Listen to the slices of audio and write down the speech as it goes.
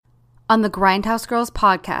On the Grindhouse Girls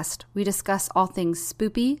podcast, we discuss all things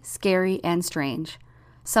spoopy, scary, and strange.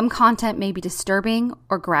 Some content may be disturbing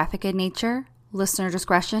or graphic in nature. Listener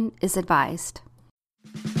discretion is advised.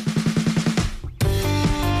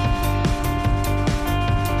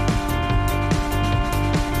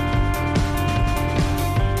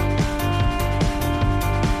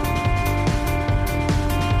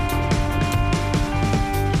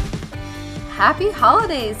 Happy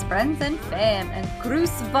holidays, friends and fam, and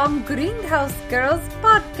Gruß vom Grindhouse Girls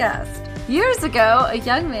podcast. Years ago, a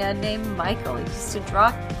young man named Michael used to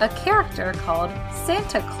draw a character called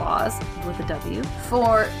Santa Claus, with a W,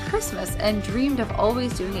 for Christmas and dreamed of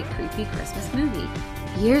always doing a creepy Christmas movie.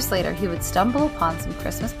 Years later, he would stumble upon some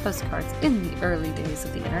Christmas postcards in the early days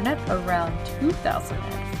of the internet around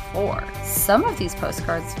 2004. Some of these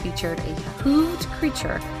postcards featured a hooved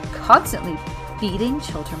creature constantly beating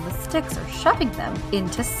children with sticks or shoving them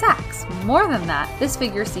into sacks. More than that, this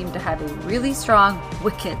figure seemed to have a really strong,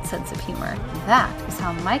 wicked sense of humor. That is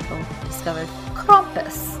how Michael discovered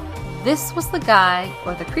Krampus. This was the guy,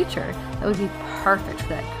 or the creature, that would be perfect for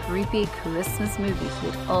that creepy Christmas movie he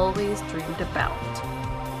had always dreamed about.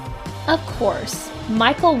 Of course,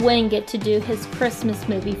 Michael wouldn't get to do his Christmas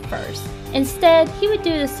movie first. Instead, he would do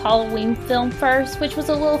this Halloween film first, which was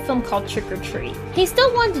a little film called Trick or Treat. He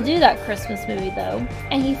still wanted to do that Christmas movie though,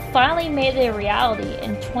 and he finally made it a reality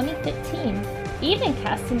in 2015, even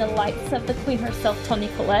casting the likes of the Queen herself, Toni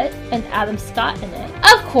Collette, and Adam Scott in it.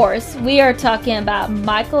 Of course, we are talking about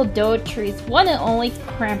Michael Dougherty's one and only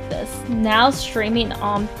Krampus, now streaming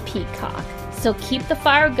on Peacock. So keep the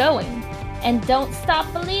fire going, and don't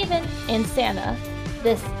stop believing in Santa.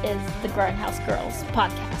 This is the Grindhouse Girls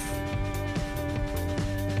podcast.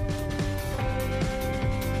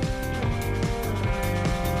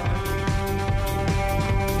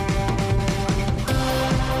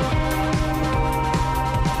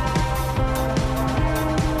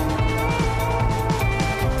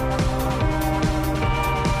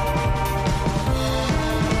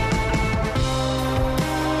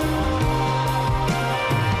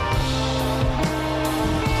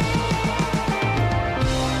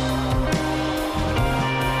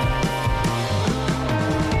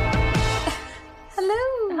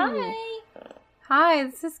 Hi,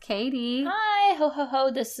 this is Katie. Hi, ho ho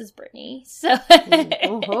ho, this is Brittany. So,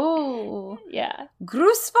 Oh, yeah.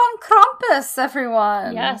 Gruß von Krampus,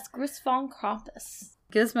 everyone. Yes, Gruß von Krampus.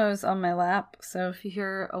 Gizmo's on my lap, so if you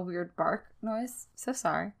hear a weird bark noise, so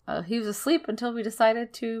sorry. He was asleep until we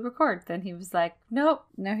decided to record. Then he was like, nope,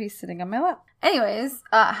 now he's sitting on my lap. Anyways,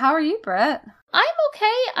 how are you, Brett? I'm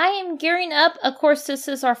okay. I am gearing up. Of course, this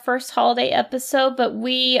is our first holiday episode, but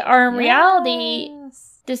we are in reality...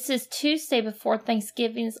 This is Tuesday before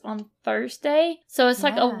Thanksgiving's on Thursday. So it's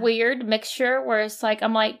like a weird mixture where it's like,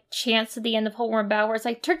 I'm like, chants at the end of Whole Warm Bow where it's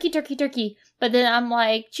like, turkey, turkey, turkey. But then I'm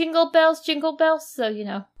like, jingle bells, jingle bells. So, you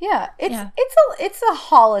know. Yeah, it's a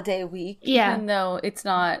holiday week. Yeah. Even though it's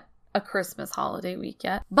not a Christmas holiday week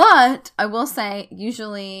yet. But I will say,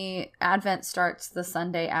 usually Advent starts the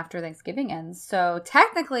Sunday after Thanksgiving ends. So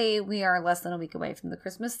technically, we are less than a week away from the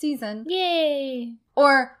Christmas season. Yay.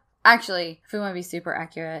 Or... actually, if we want to be super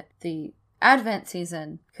accurate, the Advent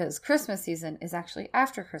season, because Christmas season is actually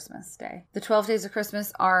after Christmas Day. The 12 days of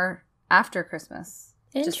Christmas are after Christmas.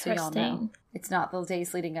 Interesting. Just so y'all know. It's not the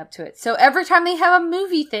days leading up to it. So every time they have a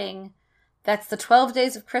movie thing, that's the 12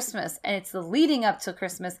 days of Christmas, and it's the leading up to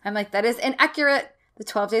Christmas. I'm like, that is inaccurate. The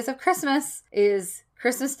 12 days of Christmas is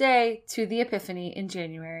Christmas Day to the Epiphany in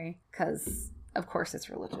January, because... of course it's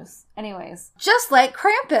religious. Anyways, just like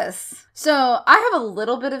Krampus. So I have a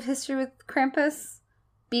little bit of history with Krampus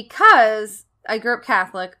because I grew up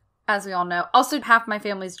Catholic, as we all know. Also, half my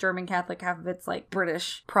family's German Catholic, half of it's like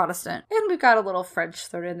British Protestant. And we've got a little French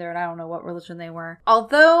thrown in there, and I don't know what religion they were.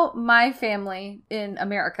 Although my family in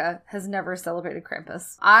America has never celebrated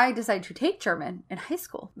Krampus, I decided to take German in high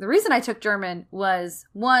school. The reason I took German was,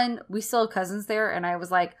 one, we still have cousins there, and I was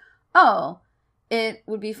like, oh, it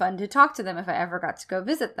would be fun to talk to them if I ever got to go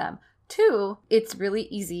visit them. 2, it's really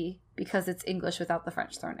easy because it's English without the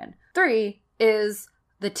French thrown in. 3 is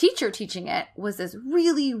the teacher teaching it was this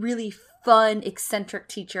really, really fun, eccentric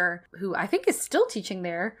teacher who I think is still teaching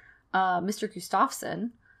there, Mr. Gustafsson.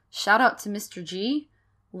 Shout out to Mr. G.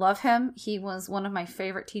 Love him. He was one of my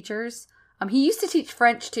favorite teachers. He used to teach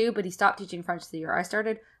French too, but he stopped teaching French the year I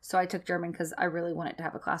started. So I took German because I really wanted to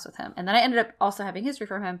have a class with him. And then I ended up also having history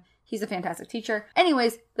from him. He's a fantastic teacher.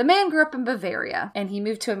 Anyways, the man grew up in Bavaria and he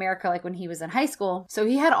moved to America like when he was in high school. So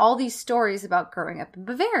he had all these stories about growing up in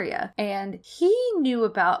Bavaria. And he knew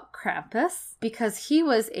about Krampus because he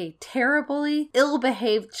was a terribly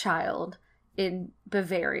ill-behaved child in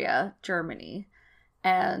Bavaria, Germany.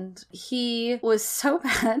 And he was so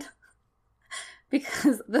bad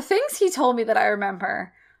because the things he told me that I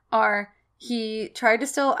remember are he tried to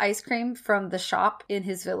steal ice cream from the shop in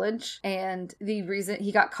his village, and the reason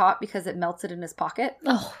he got caught because it melted in his pocket.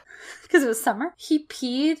 Oh. Because it was summer. He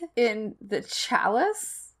peed in the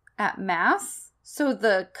chalice at Mass. So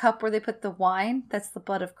the cup where they put the wine, that's the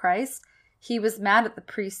blood of Christ. He was mad at the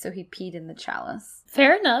priest, so he peed in the chalice.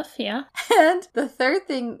 Fair enough, yeah. And the third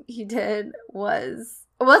thing he did was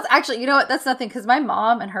actually, you know what? That's nothing, because my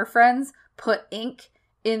mom and her friends put ink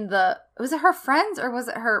in the... Was it her friends or was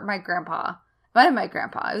it my grandpa? It might have been my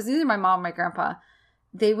grandpa. It was either my mom or my grandpa.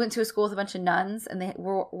 They went to a school with a bunch of nuns, and they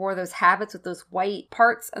wore those habits with those white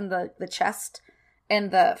parts on the chest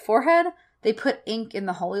and the forehead. They put ink in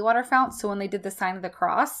the holy water fount, so when they did the sign of the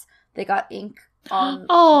cross, they got ink on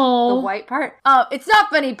the white part. It's not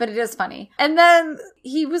funny, but it is funny. And then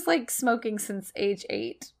he was like smoking since age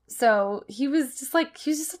 8. So he was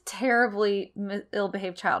just a terribly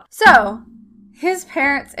ill-behaved child. So his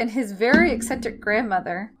parents and his very eccentric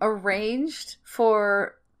grandmother arranged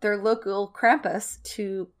for their local Krampus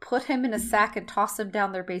to put him in a sack and toss him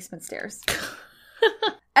down their basement stairs.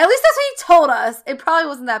 At least that's what he told us. It probably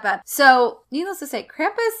wasn't that bad. So, needless to say,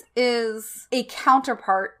 Krampus is a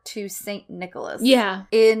counterpart to St. Nicholas. Yeah.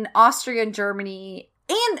 In Austria and Germany,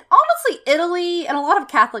 and honestly, Italy and a lot of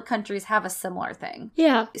Catholic countries have a similar thing.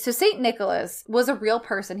 Yeah. So St. Nicholas was a real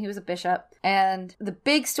person. He was a bishop. And the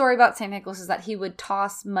big story about St. Nicholas is that he would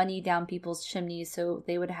toss money down people's chimneys so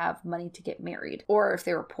they would have money to get married. Or if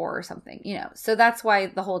they were poor or something, you know. So that's why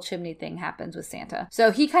the whole chimney thing happens with Santa.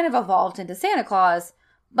 So he kind of evolved into Santa Claus.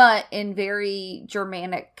 But in very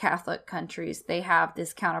Germanic Catholic countries, they have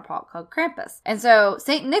this counterpart called Krampus. And so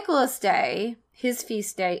St. Nicholas Day, his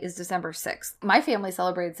feast day is December 6th. My family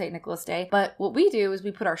celebrated St. Nicholas Day, but what we do is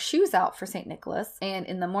we put our shoes out for St. Nicholas, and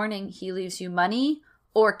in the morning he leaves you money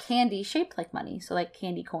or candy shaped like money, so like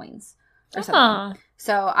candy coins or something.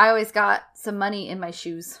 So I always got some money in my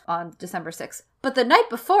shoes on December 6th. But the night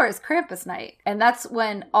before is Krampus night. And that's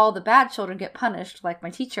when all the bad children get punished, like my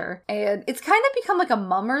teacher. And it's kind of become like a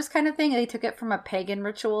mummers kind of thing. They took it from a pagan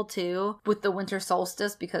ritual, too, with the winter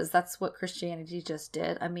solstice, because that's what Christianity just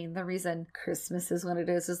did. I mean, the reason Christmas is when it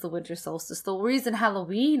is the winter solstice. The reason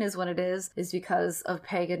Halloween is when it is because of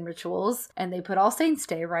pagan rituals. And they put All Saints'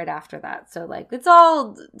 Day right after that. So, like, it's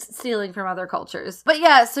all stealing from other cultures. But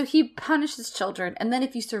yeah, so he punishes children. And then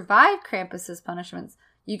if you survive Krampus's punishments,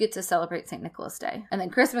 you get to celebrate St. Nicholas Day. And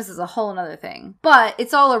then Christmas is a whole nother thing. But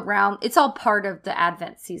it's all part of the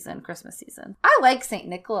Advent season, Christmas season. I like St.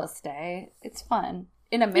 Nicholas Day. It's fun.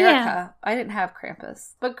 In America, I didn't have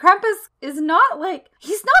Krampus. But Krampus is not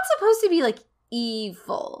he's not supposed to be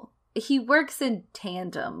evil. He works in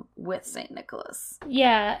tandem with St. Nicholas.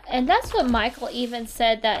 Yeah, and that's what Michael even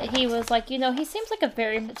said, that he was like, he seems like a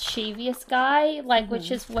very mischievous guy,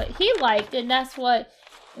 which is what he liked, and that's what...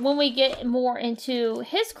 When we get more into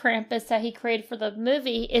his Krampus that he created for the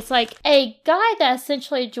movie, it's like a guy that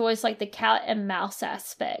essentially enjoys the cat and mouse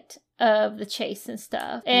aspect of the chase and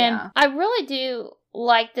stuff. And I really do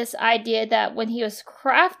like this idea that when he was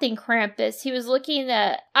crafting Krampus, he was looking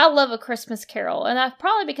at, I love A Christmas Carol. And that's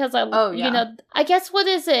probably because I guess what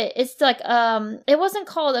is it? It's it wasn't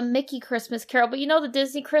called a Mickey Christmas Carol, but the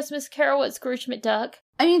Disney Christmas Carol with Scrooge McDuck.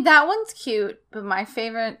 I mean, that one's cute, but my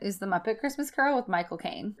favorite is the Muppet Christmas Carol with Michael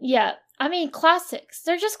Caine. Yeah. I mean, classics.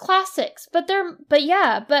 They're just classics. But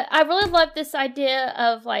I really love this idea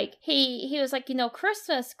of he was like,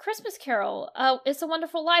 Christmas Carol, It's a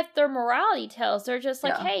Wonderful Life. They're morality tales. They're just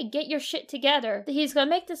hey, get your shit together. He's going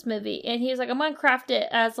to make this movie. And he's like, I'm going to craft it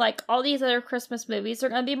as all these other Christmas movies. They're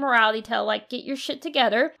going to be morality tale. Get your shit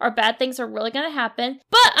together, or bad things are really going to happen.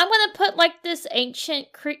 But I'm going to put this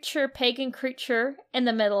ancient creature, pagan creature in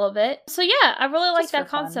the middle of it. So yeah, I really like that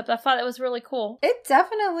concept. I thought it was really cool. It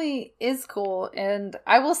definitely is cool. And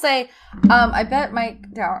I will say, I bet Mike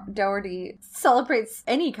Dougherty celebrates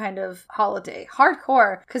any kind of holiday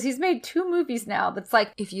hardcore, because he's made 2 movies now that's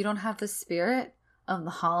if you don't have the spirit of the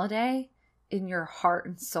holiday in your heart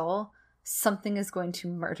and soul, something is going to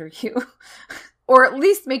murder you. Or at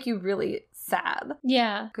least make you really sad.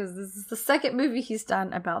 Yeah. Because this is the second movie he's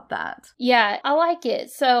done about that. Yeah, I like it.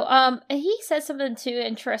 So, he said something too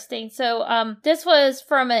interesting. So, this was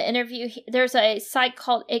from an interview. There's a site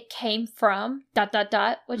called It Came From, ...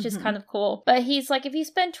 which is kind of cool. But he's like, if you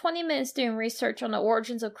spend 20 minutes doing research on the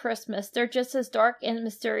origins of Christmas, they're just as dark and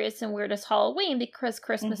mysterious and weird as Halloween, because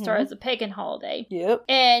Christmas started as a pagan holiday. Yep.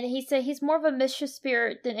 And he said he's more of a mischievous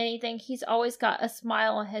spirit than anything. He's always got a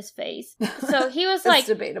smile on his face. So he was It's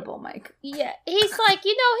debatable, Mike. Yeah. Yeah, he's like,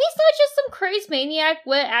 he's not just some crazy maniac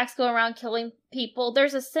with axe going around killing people.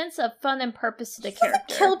 There's a sense of fun and purpose to the character.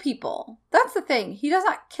 He doesn't kill people. That's the thing. He does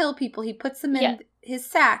not kill people. He puts them in his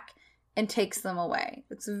sack and takes them away.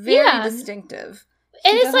 It's very distinctive.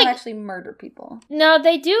 And he it's doesn't actually murder people. No,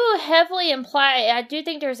 they do heavily imply. I do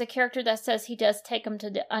think there's a character that says he does take them to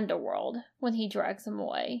the underworld when he drags them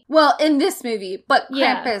away. Well, in this movie, but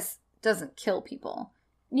Krampus doesn't kill people.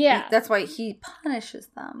 Yeah. That's why he punishes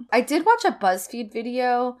them. I did watch a BuzzFeed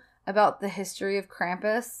video about the history of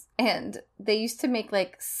Krampus, and they used to make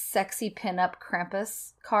like sexy pinup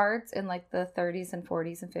Krampus cards in like the 30s and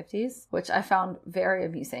 40s and 50s, which I found very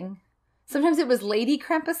amusing. Sometimes it was lady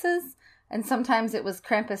Krampuses, and sometimes it was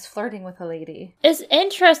Krampus flirting with a lady. It's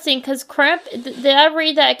interesting because did I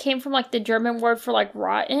read that it came from like the German word for like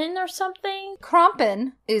rotten or something?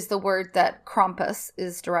 Krampen is the word that Krampus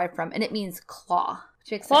is derived from, and it means claw.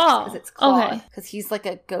 Which makes claw. Because it's claw. Because he's like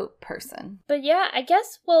a goat person. But yeah, I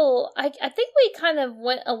guess I think we kind of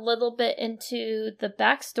went a little bit into the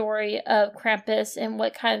backstory of Krampus and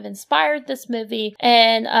what kind of inspired this movie.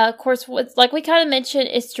 And of course, like we kind of mentioned,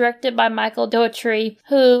 it's directed by Michael Dougherty,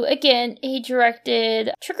 who, again, he directed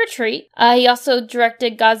Trick or Treat. He also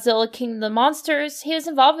directed Godzilla King of the Monsters. He was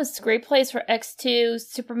involved in screenplays for X2,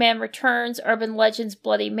 Superman Returns, Urban Legends,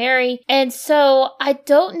 Bloody Mary. And so I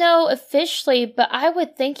don't know officially, but I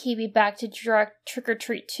would think he'd be back to direct Trick or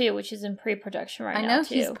Treat 2, which is in pre-production right now. I know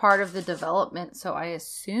he's part of the development, so I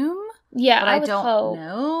assume. Yeah, but I don't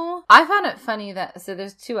know. I found it funny that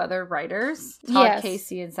there's two other writers, Todd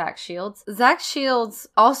Casey and Zach Shields. Zach Shields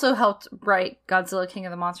also helped write Godzilla King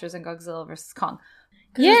of the Monsters and Godzilla vs. Kong.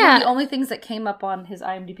 Yeah. Those were the only things that came up on his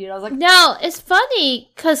IMDb. And I was like, no, it's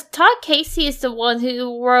funny because Todd Casey is the one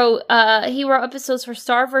who wrote episodes for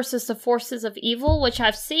Star vs. the Forces of Evil, which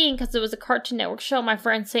I've seen because it was a Cartoon Network show. My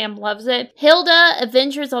friend Sam loves it. Hilda,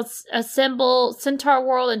 Avengers Assemble, Centaur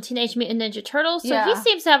World, and Teenage Mutant Ninja Turtles. So he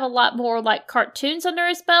seems to have a lot more like cartoons under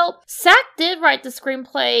his belt. Zach did write the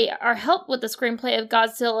screenplay or help with the screenplay of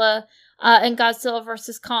Godzilla and Godzilla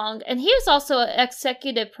vs. Kong. And he was also an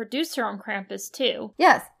executive producer on Krampus, too.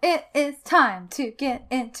 Yes, it is time to get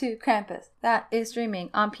into Krampus. That is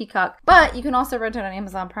streaming on Peacock. But you can also rent it on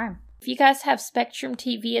Amazon Prime. If you guys have Spectrum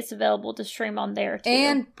TV, it's available to stream on there, too.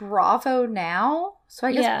 And Bravo Now. So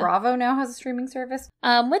I guess Bravo Now has a streaming service.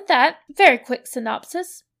 With that, very quick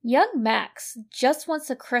synopsis. Young Max just wants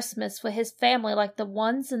a Christmas with his family like the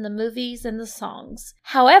ones in the movies and the songs.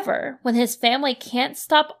 However, when his family can't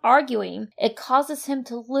stop arguing, it causes him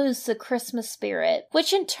to lose the Christmas spirit,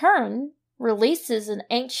 which in turn releases an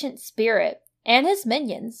ancient spirit and his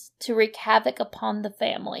minions to wreak havoc upon the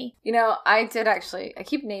family. I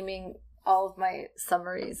keep naming all of my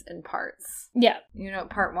summaries in parts. Yeah. You know what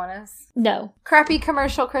part 1 is? No. Crappy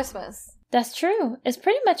commercial Christmas. That's true. It's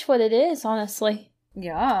pretty much what it is, honestly.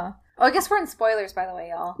 Yeah. Oh, I guess we're in spoilers, by the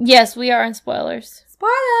way, y'all. Yes, we are in spoilers.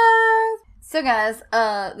 Spoilers! So, guys,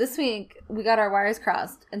 this week, we got our wires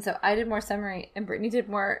crossed. And so I did more summary, and Brittany did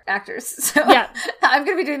more actors. So yeah. I'm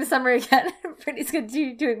going to be doing the summary again. Brittany's going to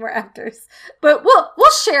be doing more actors. But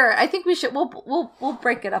we'll share it. I think we should. We'll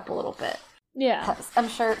break it up a little bit. Yeah. I'm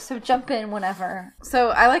sure. So jump in whenever. So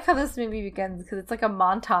I like how this movie begins because it's like a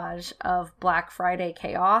montage of Black Friday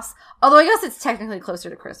chaos. Although I guess it's technically closer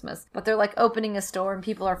to Christmas. But they're like opening a store and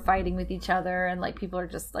people are fighting with each other. And like people are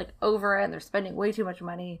just like over it and they're spending way too much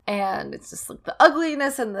money. And it's just like the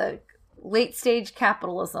ugliness and the late stage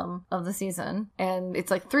capitalism of the season. And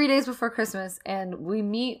it's like 3 days before Christmas. And we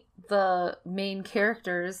meet the main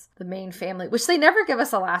characters, the main family, which they never give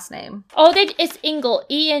us a last name. Oh, it's Engel,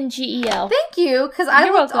 Engel. Thank you, because I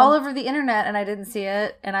looked all over the internet and I didn't see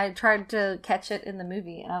it, and I tried to catch it in the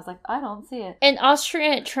movie, and I was like, I don't see it. In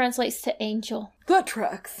Austrian, it translates to angel. That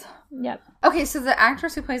tracks. Yep. Okay, so the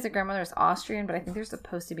actress who plays the grandmother is Austrian, but I think they're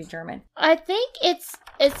supposed to be German. I think it's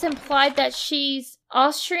implied that she's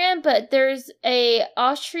Austrian, but there's a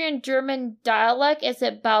Austrian-German dialect. Is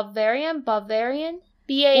it Bavarian?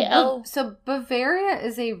 B-A-L. So Bavaria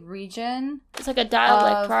is a region. It's like a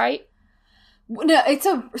dialect, right? No,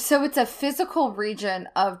 it's a physical region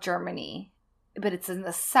of Germany, but it's in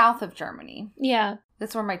the south of Germany. Yeah.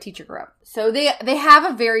 That's where my teacher grew up. So they have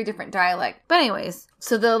a very different dialect. But anyways,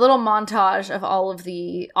 so the little montage of all of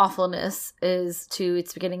the awfulness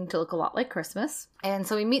it's beginning to look a lot like Christmas. And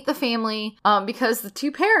so we meet the family because the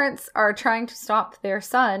two parents are trying to stop their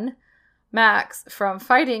son, Max, from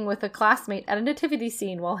fighting with a classmate at a nativity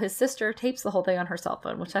scene while his sister tapes the whole thing on her cell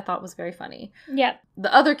phone, which I thought was very funny. Yep.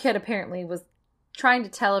 The other kid apparently was trying to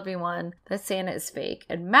tell everyone that Santa is fake,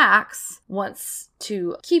 and Max wants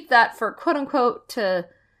to keep that for quote-unquote to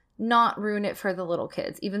not ruin it for the little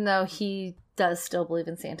kids, even though he does still believe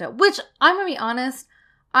in Santa, which I'm going to be honest,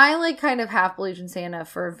 I like kind of half believed in Santa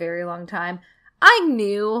for a very long time. I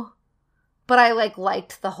knew, but I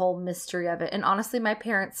liked the whole mystery of it. And honestly, my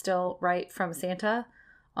parents still write from Santa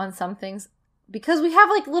on some things because we have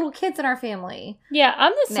little kids in our family. Yeah,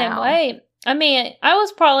 I'm the same way. I mean, I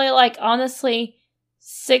was probably honestly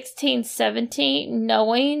 16, 17,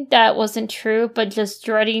 knowing that wasn't true, but just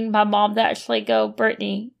dreading my mom to actually go,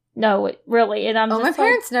 Brittany, no, really. And I'm just my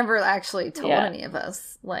parents never actually told any of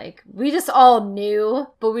us. We just all knew,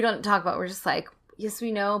 but we don't talk about it. We're just yes,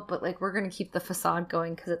 we know, but we're going to keep the facade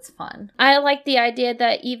going because it's fun. I like the idea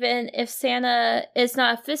that even if Santa is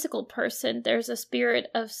not a physical person, there's a spirit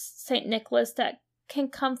of St. Nicholas that can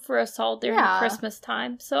come for us all during Christmas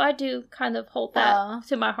time. So I do kind of hold that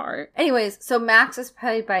to my heart. Anyways, so Max is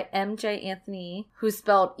played by M.J. Anthony, who's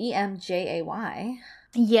spelled E-M-J-A-Y.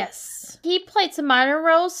 Yes. He played some minor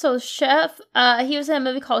roles. So Chef, he was in a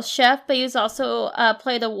movie called Chef, but he was also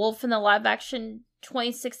played a wolf in the live-action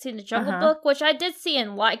 2016 The Jungle Book, which I did see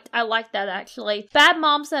and liked. I liked that, actually. Bad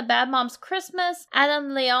Moms and Bad Moms Christmas,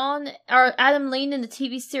 Adam Lean in the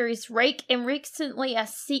TV series Rake, and recently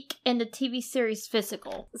as Seek in the TV series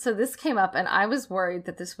Physical. So this came up, and I was worried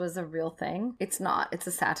that this was a real thing. It's not. It's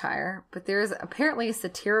a satire. But there's apparently a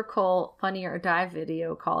satirical Funny or Die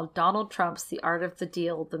video called Donald Trump's The Art of the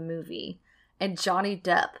Deal, the movie. And Johnny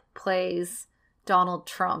Depp plays Donald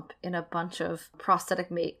Trump in a bunch of prosthetic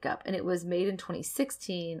makeup, and it was made in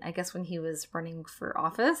 2016, I guess, when he was running for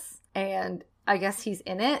office, and I guess he's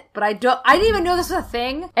in it, but I didn't even know this was a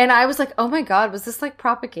thing, and I was like, oh my god, was this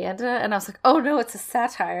propaganda? And I was like, oh no, it's a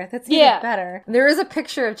satire. That's even better. There is a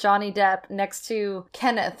picture of Johnny Depp next to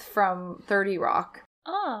Kenneth from 30 Rock.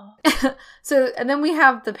 Oh. And then we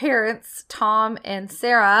have the parents, Tom and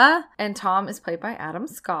Sarah, and Tom is played by Adam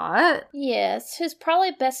Scott. Yes, who's probably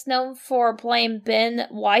best known for playing Ben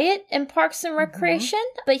Wyatt in Parks and Recreation,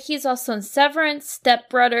 but he's also in Severance, Step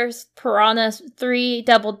Brothers, Piranha 3,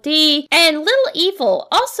 Double D, and Little Evil,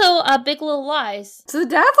 also Big Little Lies. So the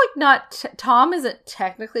dad's Tom isn't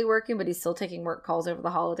technically working, but he's still taking work calls over the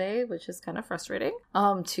holiday, which is kind of frustrating.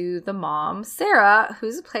 To the mom, Sarah,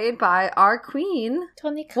 who's played by our queen,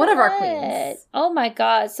 Toni Collette. One of our queens. Oh my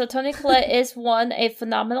god. So Toni Collette is one, a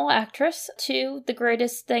phenomenal actress, two, the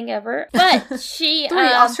greatest thing ever. But she... three,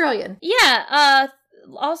 Australian. Yeah.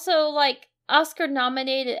 Also,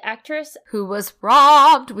 Oscar-nominated actress. Who was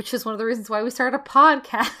robbed, which is one of the reasons why we started a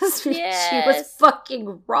podcast. Yes. She was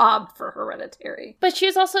fucking robbed for Hereditary. But she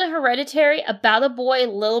was also in Hereditary, About a Boy,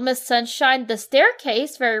 Little Miss Sunshine, The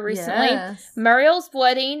Staircase very recently, Muriel's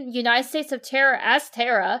Wedding, United States of Terror as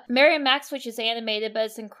Tara, Mary and Max, which is animated but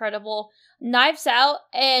it's incredible, Knives Out,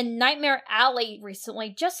 and Nightmare Alley recently,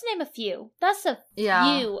 just to name a few. That's a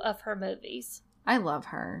few of her movies. I love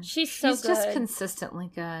her. She's so good. She's just consistently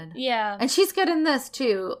good. Yeah. And she's good in this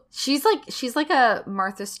too. She's like a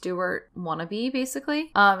Martha Stewart wannabe, basically.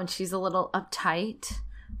 And she's a little uptight,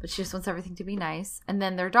 but she just wants everything to be nice. And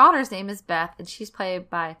then their daughter's name is Beth, and she's played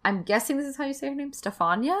by, I'm guessing this is how you say her name,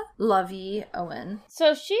 Stefania Lovey Owen.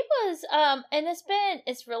 So she was, and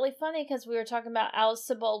it's really funny because we were talking about Alice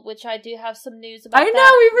Sebold, which I do have some news about. I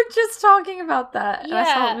know, we were just talking about that. Yeah. And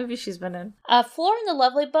I saw what movie she's been in. Flora and the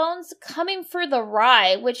Lovely Bones, Coming for the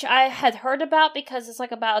Rye, which I had heard about because it's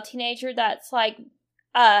about a teenager that's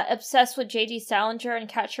obsessed with J.D. Salinger and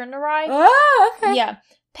Catcher in the Rye. Oh, okay. Yeah.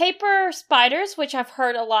 Paper Spiders, which I've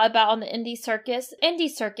heard a lot about on the indie circuit,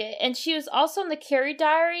 and she was also in the Carrie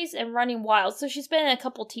Diaries and Running Wild, so she's been in a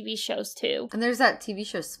couple TV shows too. And there's that TV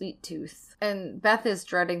show Sweet Tooth, and Beth is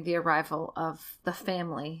dreading the arrival of the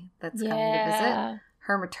family that's coming to visit.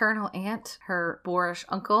 Her maternal aunt, her boorish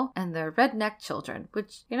uncle, and their redneck children,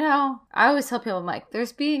 which, I always tell people, I'm like,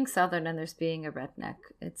 there's being Southern and there's being a redneck.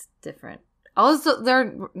 It's different. Also,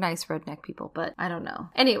 they're nice redneck people, but I don't know.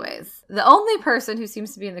 Anyways, the only person who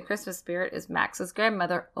seems to be in the Christmas spirit is Max's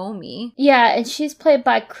grandmother, Omi. Yeah, and she's played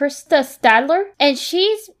by Krista Stadler. And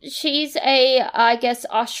she's a, I guess,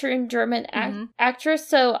 Austrian-German actress,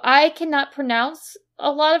 so I cannot pronounce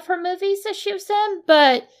a lot of her movies that she was in,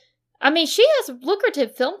 but... I mean, she has a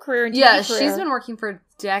lucrative film career and TV career. She's been working for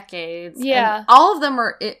decades. Yeah. And all of them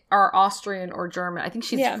are Austrian or German. I think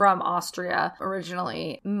she's from Austria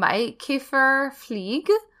originally. Maike Flieg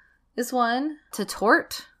is one. To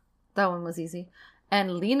Tort. That one was easy.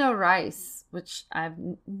 And Lena Rice, which I've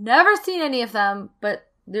never seen any of them, but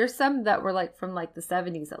there's some that were from the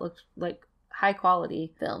 70s that looked like high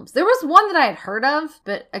quality films. There was one that I had heard of,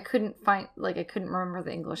 but I couldn't find, I couldn't remember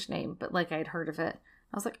the English name, but I had heard of it.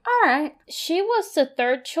 I was like, all right. She was the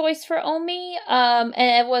third choice for Omi, and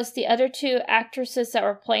it was the other two actresses that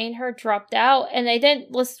were playing her dropped out, and they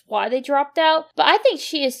didn't list why they dropped out, but I think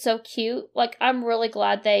she is so cute. Like, I'm really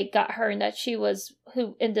glad they got her and that she was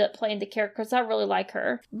who ended up playing the character, because I really like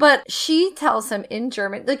her. But she tells him in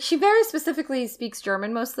German, like, she very specifically speaks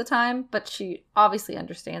German most of the time, but she obviously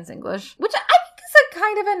understands English, which I think is a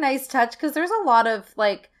kind of a nice touch, because there's a lot of,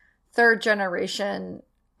 like, third generation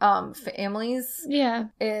families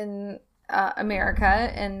in America,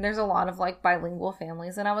 and there's a lot of like bilingual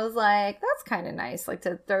families, and I was like, that's kind of nice, like,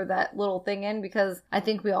 to throw that little thing in, because I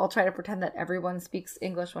think we all try to pretend that everyone speaks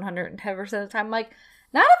English 110% of the time. Like,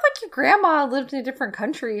 not if like your grandma lived in a different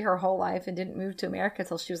country her whole life and didn't move to America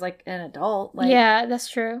till she was like an adult. Like, yeah, that's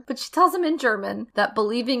true. But she tells him in German that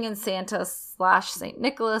believing in Santa / St.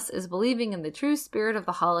 Nicholas is believing in the true spirit of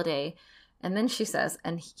the holiday. And then she says,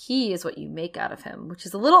 and he is what you make out of him, which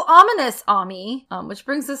is a little ominous, Ami. Which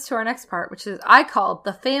brings us to our next part, which is I called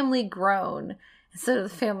the family groan instead of the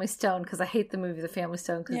family stone, because I hate the movie The Family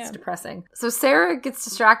Stone because it's depressing. So Sarah gets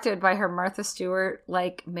distracted by her Martha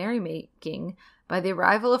Stewart-like merrymaking by the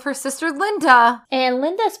arrival of her sister Linda. And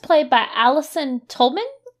Linda's played by Allison Tolman,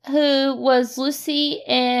 who was Lucy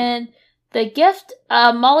in The Gift,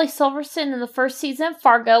 Molly Silverson in the first season,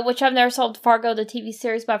 Fargo, which I've never saw Fargo, the TV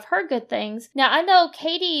series, but I've heard good things. Now, I know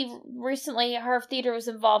Katie recently, her theater was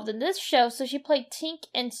involved in this show, so she played Tink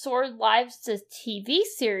in Sordid Lives, the TV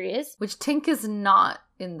series. Which Tink is not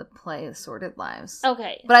in the play Sordid Lives.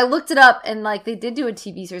 Okay. But I looked it up, and like, they did do a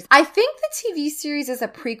TV series. I think the TV series is a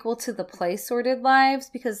prequel to the play Sordid Lives,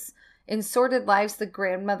 because in Sordid Lives, the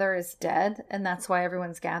grandmother is dead, and that's why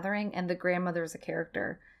everyone's gathering, and the grandmother is a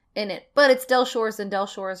character in it. But it's Del Shores, and Del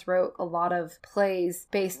Shores wrote a lot of plays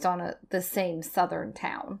based on the same southern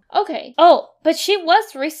town. Okay. Oh, but she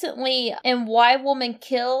was recently in Why Woman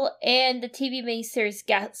Kill and the TV miniseries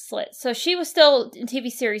Gaslit. So she was still in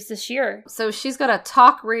TV series this year. So she's got a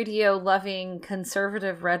talk radio loving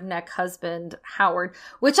conservative redneck husband, Howard,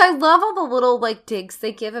 which I love all the little like digs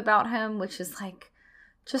they give about him, which is like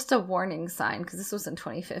just a warning sign, because this was in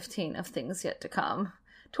 2015 of things yet to come.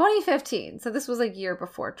 2015. So this was a year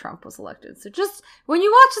before Trump was elected. So just when you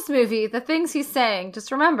watch this movie, the things he's saying, just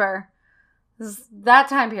remember, this is that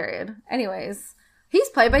time period. Anyways, he's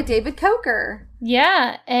played by David Coker.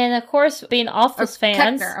 Yeah, and of course, being Office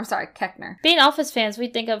fans. Keckner. Being Office fans, we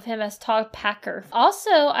think of him as Todd Packer.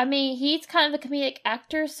 Also, I mean, he's kind of a comedic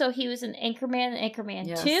actor, so he was an Anchorman and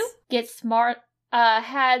Anchorman 2. Get Smart.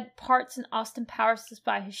 Had parts in Austin Powers to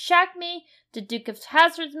Spy Who Shagged Me, the Duke of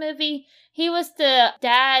Hazzard's movie. He was the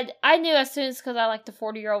dad. I knew as soon as, because I like the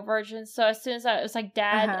 40-year-old version, so as soon as it was like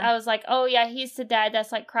dad, I was like, oh yeah, he's the dad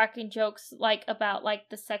that's like cracking jokes like about like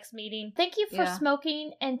the sex meeting. Thank You for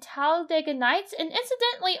Smoking and Talladega Nights, and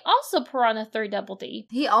incidentally also Piranha 3 Double D.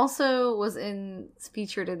 He also was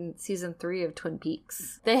featured in season 3 of Twin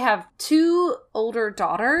Peaks. They have 2 older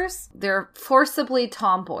daughters. They're forcibly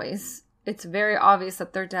tomboys. It's very obvious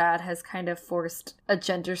that their dad has kind of forced a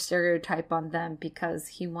gender stereotype on them because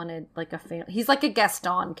he wanted like a family. He's like a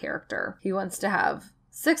Gaston character. He wants to have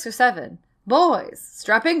 6 or 7 boys,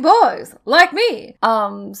 strapping boys like me.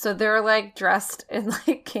 So they're like dressed in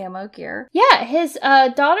like camo gear. Yeah, his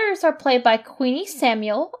daughters are played by Queenie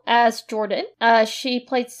Samuel as Jordan. She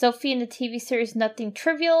played Sophie in the TV series Nothing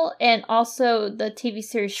Trivial and also the TV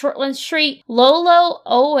series Shortland Street. Lolo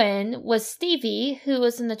Owen was Stevie, who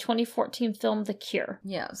was in the 2014 film The Cure.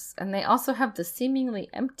 Yes, and they also have the seemingly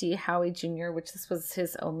empty Howie Jr., which this was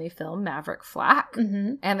his only film, Maverick Flack.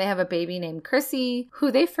 Mm-hmm. And they have a baby named Chrissy,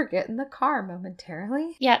 who they forget in the car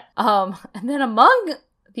momentarily. Yeah. And then among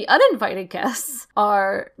the uninvited guests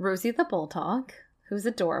are Rosie the Bulldog, who's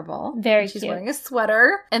adorable. Very She's cute. wearing a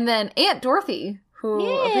sweater. And then Aunt Dorothy, who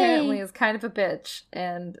apparently is kind of a bitch,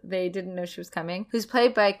 and they didn't know she was coming, who's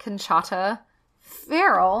played by Conchata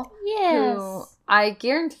Farrell. Yes. Who I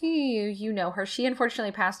guarantee you know her. She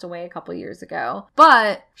unfortunately passed away a couple years ago,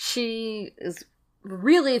 but she is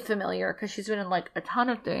really familiar because she's been in like a ton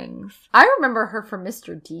of things. I remember her from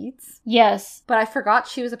Mr. Deeds. Yes. But I forgot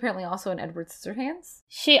she was apparently also in Edward Scissorhands.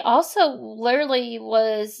 She also literally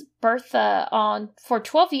was Bertha for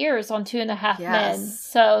 12 years on 2.5 Men.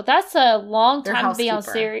 So that's a long time to be on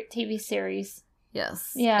TV series.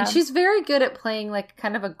 Yes. Yeah. And she's very good at playing like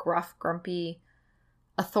kind of a gruff, grumpy,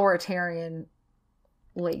 authoritarian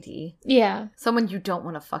lady. Yeah. Someone you don't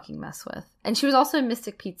want to fucking mess with. And she was also in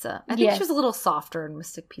Mystic Pizza. I think she was a little softer in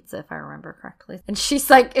Mystic Pizza, if I remember correctly. And she's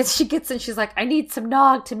like, as she gets in, she's like, I need some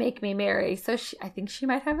nog to make me merry. So I think she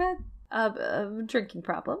might have a drinking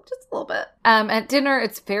problem, just a little bit. At dinner,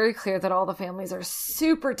 it's very clear that all the families are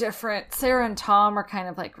super different. Sarah and Tom are kind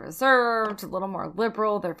of like reserved, a little more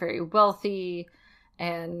liberal. They're very wealthy.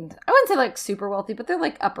 And I wouldn't say like super wealthy, but they're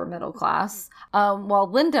like upper middle class. While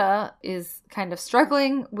Linda is kind of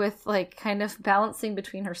struggling with like kind of balancing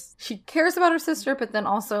between her. She cares about her sister, but then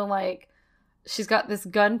also like she's got this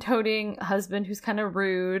gun-toting husband who's kind of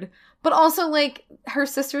rude. But also like her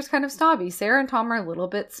sister's kind of snobby. Sarah and Tom are a little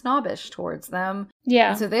bit snobbish towards them. Yeah.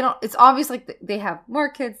 And so they don't. It's obvious like they have more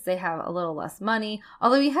kids. They have a little less money.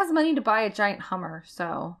 Although he has money to buy a giant Hummer,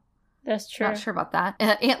 so. That's true. Not sure about that.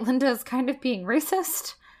 Aunt Linda's kind of being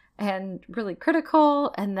racist and really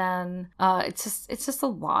critical, and then it's just a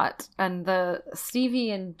lot. And the Stevie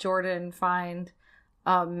and Jordan find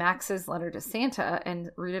Max's letter to Santa and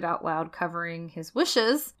read it out loud, covering his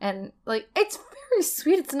wishes. And like, it's very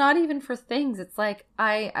sweet. It's not even for things. It's like,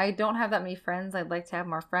 I don't have that many friends. I'd like to have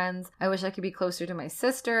more friends. I wish I could be closer to my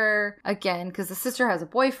sister again, because the sister has a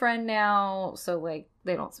boyfriend now, so like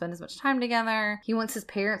they don't spend as much time together. He wants his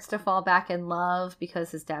parents to fall back in love because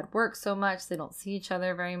his dad works so much. They don't see each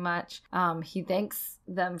other very much. He thanks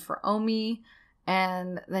them for Omi.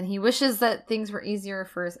 And then he wishes that things were easier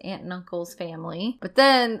for his aunt and uncle's family. But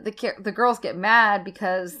then the girls get mad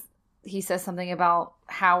because he says something about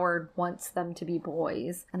Howard wants them to be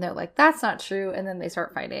boys. And they're like, that's not true. And then they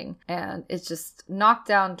start fighting. And it's just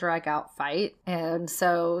knockdown, drag out fight. And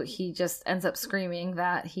so he just ends up screaming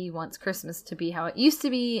that he wants Christmas to be how it used to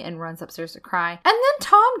be and runs upstairs to cry. And then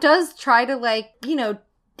Tom does try to like,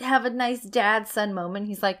 have a nice dad-son moment.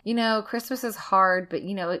 He's like, Christmas is hard, but,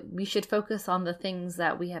 we should focus on the things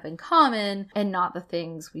that we have in common and not the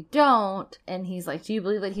things we don't. And he's like, do you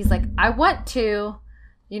believe that? He's like, I want to,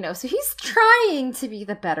 so he's trying to be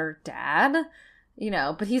the better dad,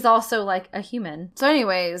 but he's also like a human. So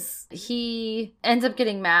anyways, he ends up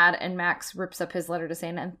getting mad and Max rips up his letter to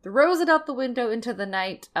Santa and throws it out the window into the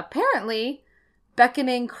night, apparently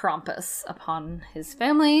beckoning Krampus upon his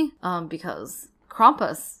family, because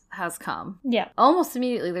Krampus has come. Yeah. Almost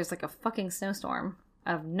immediately, there's like a fucking snowstorm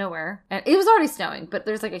out of nowhere. And it was already snowing, but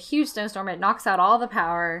there's like a huge snowstorm. It knocks out all the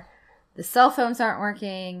power. The cell phones aren't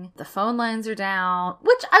working. The phone lines are down.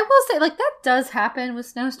 Which I will say, like, that does happen with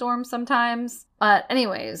snowstorms sometimes. But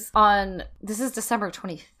anyways, this is December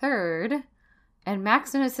 23rd. And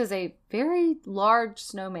Max notices a very large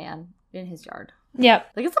snowman in his yard. Yep.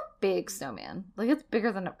 Like, it's a big snowman. Like, it's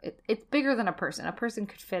bigger than a person. A person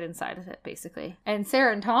could fit inside of it, basically. And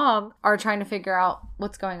Sarah and Tom are trying to figure out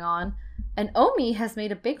what's going on. And Omi has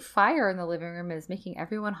made a big fire in the living room and is making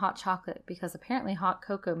everyone hot chocolate because apparently hot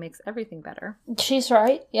cocoa makes everything better. She's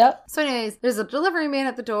right. Yep. So anyways, there's a delivery man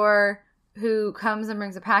at the door who comes and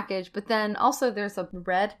brings a package, but then also there's a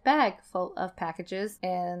red bag full of packages,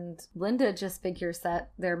 and Linda just figures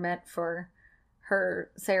that they're meant for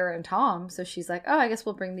Sarah and Tom, so she's like, oh, I guess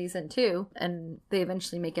we'll bring these in too. And they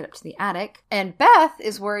eventually make it up to the attic. And Beth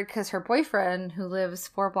is worried because her boyfriend, who lives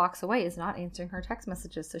 4 blocks away, is not answering her text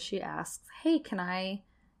messages. So she asks, hey, can I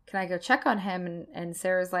go check on him? And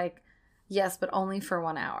Sarah's like, yes, but only for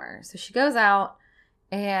 1 hour. So she goes out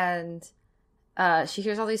and she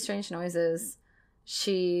hears all these strange noises.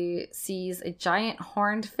 She sees a giant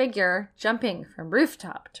horned figure jumping from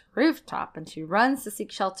rooftop to rooftop, and she runs to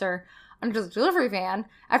seek shelter under the delivery van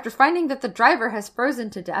after finding that the driver has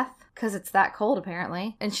frozen to death because it's that cold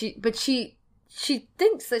apparently. And she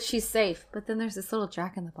thinks that she's safe, but then there's this little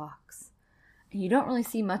Jack-in-the-Box. And you don't really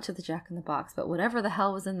see much of the Jack-in-the-Box, but whatever the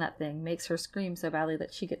hell was in that thing makes her scream so badly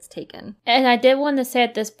that she gets taken. And I did want to say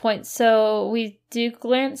at this point, so we do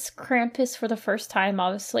glimpse Krampus for the first time,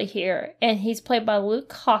 obviously, here. And he's played by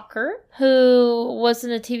Luke Hawker, who was in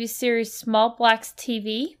the TV series Small Blacks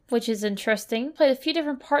TV, which is interesting. Played a few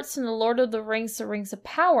different parts in The Lord of the Rings of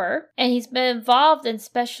Power. And he's been involved in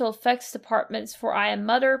special effects departments for I Am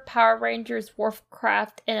Mother, Power Rangers,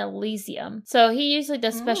 Warcraft, and Elysium. So he usually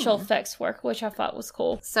does special effects work, which I thought was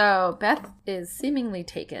cool. So Beth is seemingly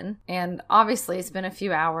taken. And obviously it's been a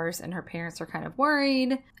few hours and her parents are kind of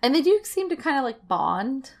worried. And they do seem to kind of like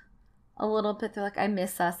bond a little bit. They're like, I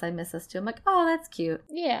miss us too. I'm like, oh, that's cute.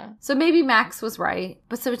 Yeah. So maybe Max was right.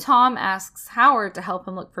 But so Tom asks Howard to help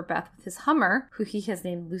him look for Beth with his Hummer, who he has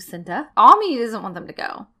named Lucinda. Omi doesn't want them to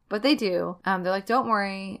go, but they do. They're like, don't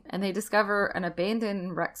worry. And they discover an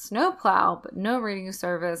abandoned wrecked snowplow, but no radio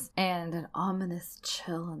service, and an ominous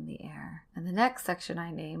chill in the air. And the next section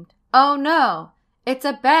I named, oh no, it's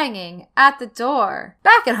a banging at the door.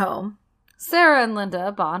 Back at home, Sarah and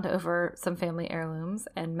Linda bond over some family heirlooms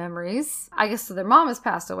and memories. I guess so their mom has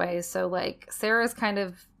passed away, so like Sarah's kind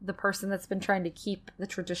of the person that's been trying to keep the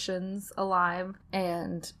traditions alive.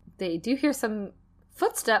 And they do hear some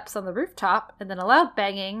footsteps on the rooftop and then a loud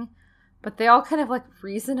banging, but they all kind of like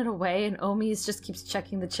reason it away, and Omi's just keeps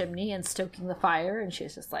checking the chimney and stoking the fire, and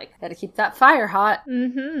she's just like, gotta keep that fire hot.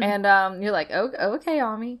 Mm-hmm. And you're like, oh, okay,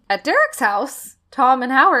 Omi. At Derek's house, Tom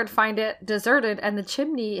and Howard find it deserted, and the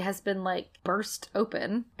chimney has been like burst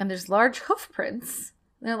open, and there's large hoof prints.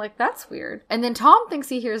 And they're like, that's weird. And then Tom thinks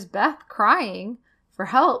he hears Beth crying for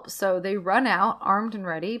help, so they run out armed and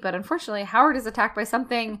ready, but unfortunately Howard is attacked by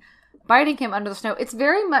something biting him under the snow. It's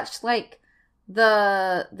very much like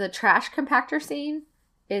the trash compactor scene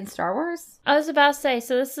in Star Wars. I was about to say,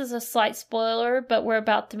 so this is a slight spoiler, but we're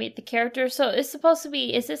about to meet the character. So is it supposed to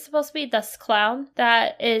be the clown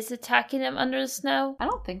that is attacking him under the snow? I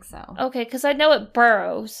don't think so. Okay, because I know it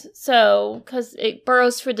burrows. So, because it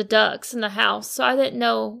burrows for the ducks in the house. So I didn't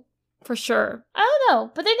know for sure. I don't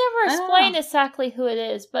know, but they never explain exactly who it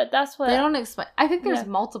is, but that's what... They don't explain. I think there's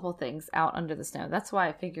multiple things out under the snow. That's why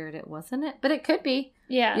I figured it wasn't it. But it could be.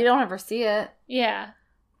 Yeah. You don't ever see it. Yeah.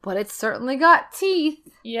 But it's certainly got teeth.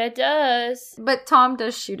 Yeah, it does. But Tom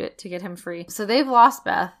does shoot it to get him free. So they've lost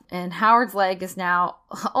Beth, and Howard's leg is now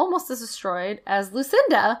almost as destroyed as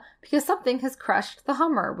Lucinda because something has crushed the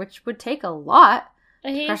Hummer, which would take a lot.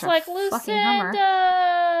 And he's like,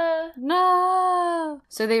 Lucinda! No!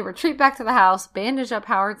 So they retreat back to the house, bandage up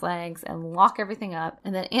Howard's legs, and lock everything up.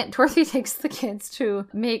 And then Aunt Dorothy takes the kids to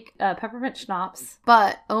make peppermint schnapps.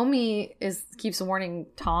 But Omi keeps warning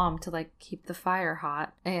Tom to, like, keep the fire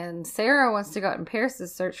hot. And Sarah wants to go out in Paris to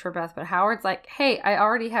search for Beth, but Howard's like, hey, I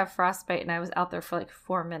already have frostbite and I was out there for like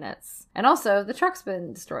 4 minutes. And also, the truck's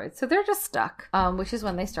been destroyed. So they're just stuck, which is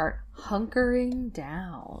when they start hunkering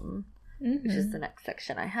down. Mm-hmm. Which is the next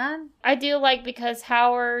section I had. I do like because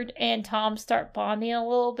Howard and Tom start bonding a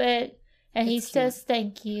little bit. And he says,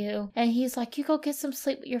 thank you. And he's like, you go get some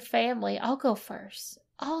sleep with your family. I'll go first.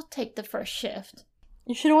 I'll take the first shift.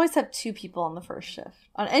 You should always have 2 people on the first shift.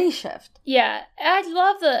 On any shift. Yeah. I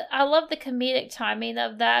love the comedic timing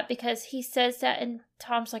of that because he says that and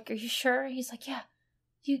Tom's like, are you sure? He's like, yeah.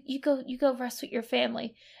 You go rest with your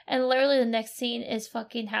family. And literally the next scene is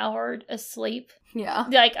fucking Howard asleep. Yeah.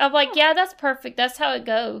 Like, I'm like, yeah, that's perfect. That's how it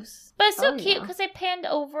goes. But it's so cute because they panned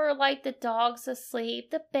over, like, the dog's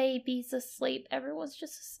asleep, the baby's asleep, everyone's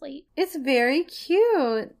just asleep. It's very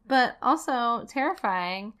cute, but also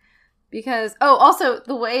terrifying because, also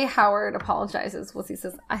the way Howard apologizes was he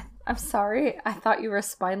says, I'm sorry, I thought you were a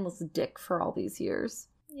spineless dick for all these years.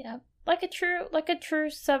 Yeah. Like a true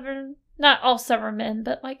Southern, not all Southern men,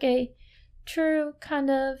 but like a true kind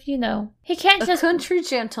of, he can't just... A country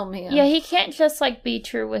gentleman. Yeah, he can't just like be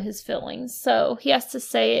true with his feelings, so he has to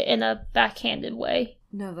say it in a backhanded way.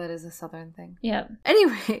 No, that is a Southern thing. Yeah.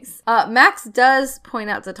 Anyways, Max does point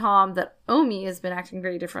out to Tom that Omi has been acting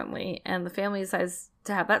very differently, and the family decides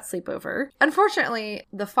to have that sleepover. Unfortunately,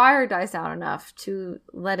 the fire dies down enough to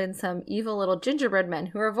let in some evil little gingerbread men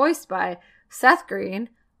who are voiced by Seth Green,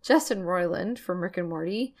 Justin Roiland from Rick and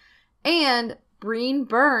Morty, and Breen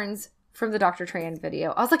Burns from the Dr. Tran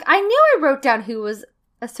video. I was like, I knew I wrote down who was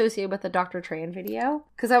associated with the Dr. Tran video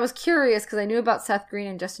because I was curious because I knew about Seth Green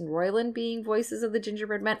and Justin Roiland being voices of the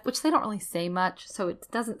gingerbread men, which they don't really say much, so it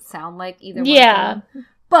doesn't sound like either one of them.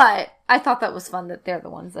 But I thought that was fun that they're the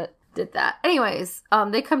ones that did that. Anyways,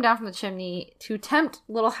 they come down from the chimney to tempt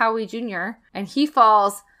little Howie Jr., and he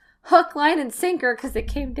falls hook, line, and sinker because it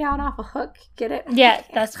came down off a hook. Get it? Yeah,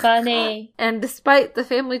 that's funny. And despite the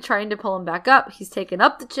family trying to pull him back up, he's taken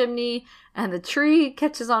up the chimney, and the tree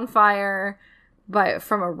catches on fire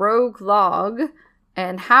from a rogue log.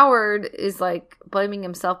 And Howard is like blaming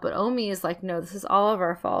himself, but Omi is like, no, this is all of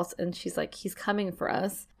our fault. And she's like, he's coming for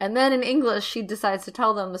us. And then in English, she decides to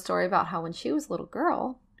tell them the story about how when she was a little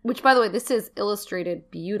girl, which, by the way, this is illustrated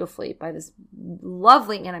beautifully by this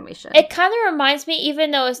lovely animation. It kind of reminds me, even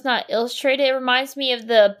though it's not illustrated, it reminds me of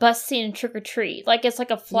the bus scene in Trick or Treat. Like, it's like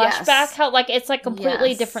a flashback. Yes. How, like, it's like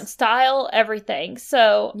completely different style, everything.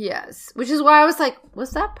 So. Yes. Which is why I was like, was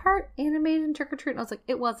that part animated in Trick or Treat? And I was like,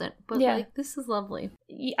 it wasn't. But, like, this is lovely.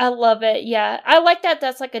 I love it. Yeah. I like that.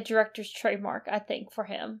 That's like a director's trademark, I think, for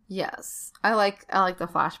him. Yes. I like the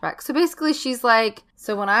flashback. So basically, she's like,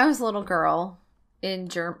 so when I was a little girl, in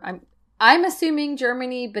I'm assuming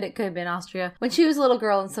Germany, but it could have been Austria. When she was a little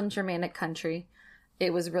girl in some Germanic country,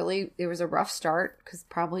 it was a rough start because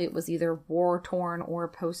probably it was either war-torn or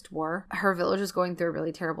post-war. Her village was going through a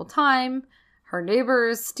really terrible time. Her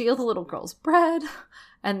neighbors steal the little girl's bread,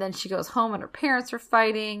 and then she goes home and her parents are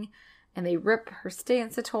fighting, and they rip her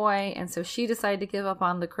Santa toy, and so she decided to give up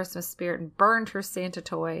on the Christmas spirit and burned her Santa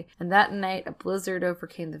toy. And that night, a blizzard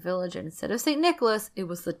overcame the village, and instead of St. Nicholas, it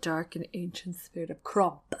was the dark and ancient spirit of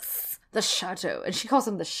Krampus the chateau. And she calls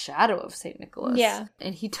him the shadow of St. Nicholas. Yeah.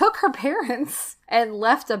 And he took her parents and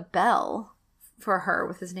left a bell for her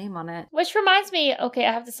with his name on it. Which reminds me, okay,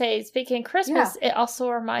 I have to say, speaking of Christmas, it also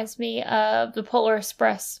reminds me of the Polar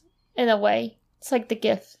Express in a way. It's like the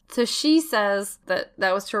gift. So she says that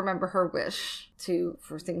was to remember her wish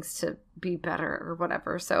for things to be better or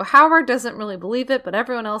whatever. So Howard doesn't really believe it, but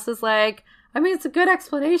everyone else is like, I mean, it's a good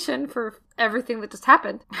explanation for everything that just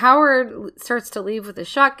happened. Howard starts to leave with his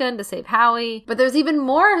shotgun to save Howie, but there's even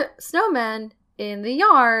more snowmen in the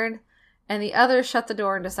yard, and the others shut the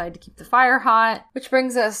door and decide to keep the fire hot, which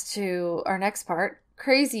brings us to our next part.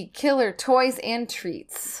 Crazy killer toys and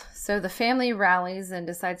treats. So the family rallies and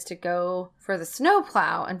decides to go for the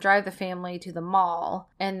snowplow and drive the family to the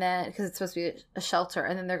mall. And then, because it's supposed to be a shelter,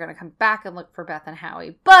 and then they're going to come back and look for Beth and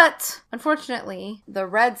Howie. But, unfortunately, the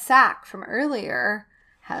red sack from earlier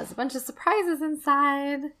has a bunch of surprises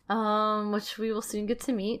inside, which we will soon get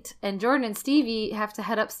to meet. And Jordan and Stevie have to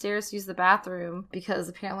head upstairs to use the bathroom because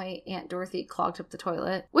apparently Aunt Dorothy clogged up the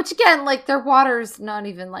toilet. Which again, like, their water's not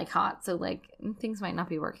even, like, hot, so, like, things might not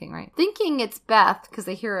be working right. Thinking it's Beth, because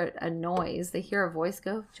they hear a noise. They hear a voice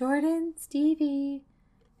go, Jordan, Stevie.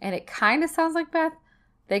 And it kind of sounds like Beth.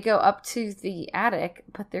 They go up to the attic,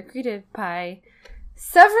 but they're greeted by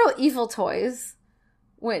several evil toys.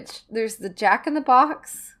 Which, there's the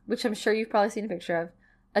Jack-in-the-Box, which I'm sure you've probably seen a picture of,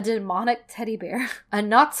 a demonic teddy bear, a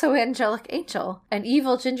not-so-angelic angel, an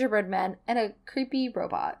evil gingerbread man, and a creepy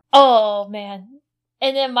robot. Oh, man.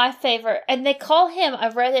 And then my favorite, and they call him,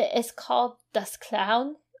 I've read it, it's called Das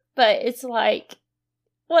Clown, but it's like,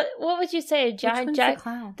 what would you say, a giant Jack? The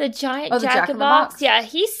clown? The giant the Jack-in-the-Box? Yeah,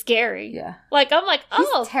 he's scary. Yeah. Like, I'm like,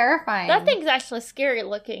 oh. He's terrifying. That thing's actually scary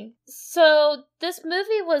looking. So, this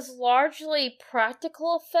movie was largely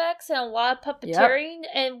practical effects and a lot of puppeteering.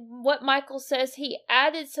 Yep. And what Michael says, he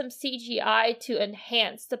added some CGI to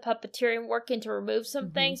enhance the puppeteering work and to remove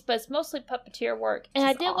some things, but it's mostly puppeteer work. And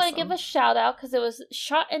I did want to give a shout out because it was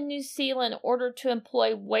shot in New Zealand in order to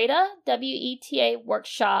employ WETA, W-E-T-A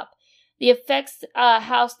Workshop, the effects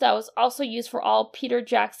house that was also used for all Peter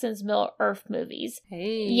Jackson's Middle-earth movies.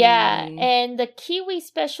 Hey. Yeah, and the Kiwi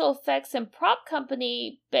Special Effects and Prop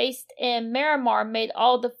Company based in Miramar made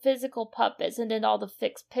all the physical puppets and then all the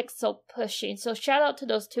fixed pixel pushing. So shout out to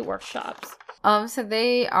those two workshops. So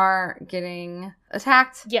they are getting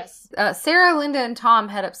attacked. Yes. Sarah, Linda, and Tom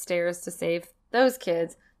head upstairs to save those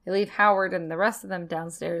kids. They leave Howard and the rest of them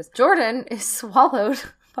downstairs. Jordan is swallowed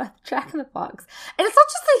by the Jack-in-the-Box. And it's not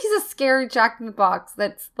just that he's a scary Jack-in-the-Box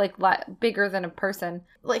that's, like, bigger than a person.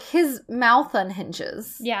 Like, his mouth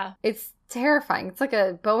unhinges. Yeah. It's terrifying. It's like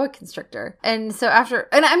a boa constrictor. And so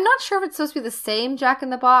and I'm not sure if it's supposed to be the same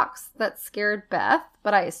Jack-in-the-Box that scared Beth,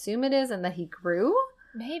 but I assume it is, and that he grew.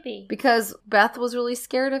 Maybe. Because Beth was really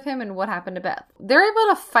scared of him, and what happened to Beth? They're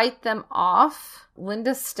able to fight them off.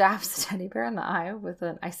 Linda stabs the teddy bear in the eye with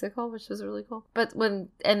an icicle, which was really cool. But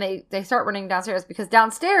they start running downstairs, because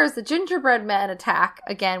downstairs the gingerbread men attack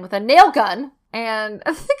again with a nail gun. And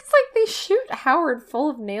I think it's like they shoot Howard full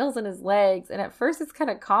of nails in his legs. And at first it's kind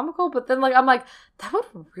of comical, but then I'm like, that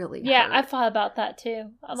would really hurt. Yeah, I thought about that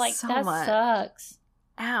too. I'm like, so that much. sucks.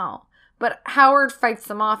 Ow. But Howard fights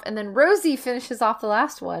them off, and then Rosie finishes off the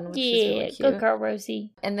last one, which is really cute. Good girl,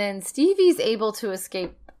 Rosie. And then Stevie's able to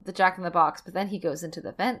escape the Jack-in-the-Box, but then he goes into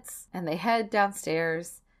the vents, and they head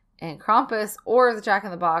downstairs, and Krampus or the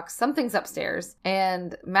Jack-in-the-Box, something's upstairs,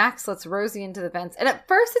 and Max lets Rosie into the vents. And at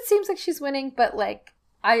first it seems like she's winning, but, like,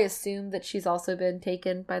 I assume that she's also been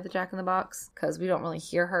taken by the Jack-in-the-Box, because we don't really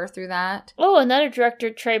hear her through that. Oh, another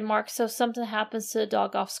director trademark, so something happens to the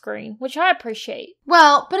dog off screen, which I appreciate.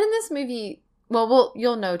 Well, but in this movie,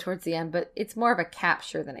 you'll know towards the end, but it's more of a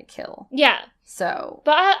capture than a kill. Yeah. So.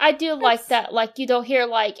 But I do like that, like, you don't hear,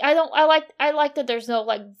 like, I like that there's no,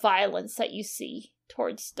 like, violence that you see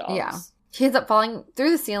towards dogs. Yeah. He ends up falling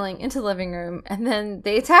through the ceiling into the living room, and then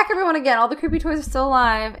they attack everyone again. All the creepy toys are still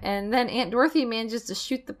alive, and then Aunt Dorothy manages to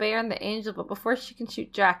shoot the bear and the angel, but before she can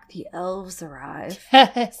shoot Jack, the elves arrive.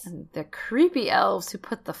 Yes. And the creepy elves who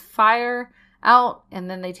put the fire out, and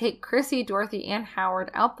then they take Chrissy, Dorothy, and Howard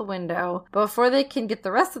out the window. But before they can get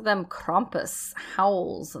the rest of them, Krampus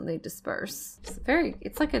howls and they disperse.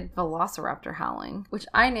 It's like a velociraptor howling, which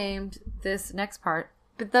I named this next part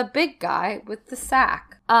the big guy with the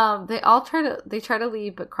sack. They try to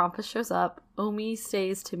leave, but Krampus shows up. Omi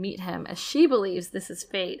stays to meet him as she believes this is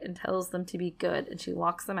fate and tells them to be good, and she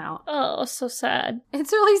locks them out. Oh, so sad.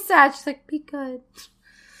 It's really sad. She's like, be good.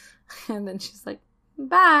 And then she's like,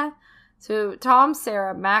 bye. So Tom,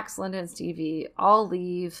 Sarah, Max, Linda, and Stevie all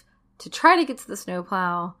leave to try to get to the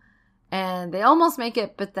snowplow. And they almost make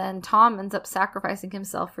it, but then Tom ends up sacrificing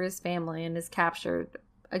himself for his family and is captured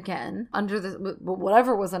again under the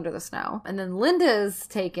whatever was under the snow. And then Linda's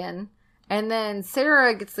taken. And then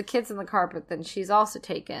Sarah gets the kids in the car, but then she's also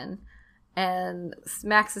taken. And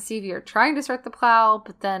Max and Stevie are trying to start the plow,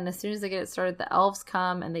 but then as soon as they get it started, the elves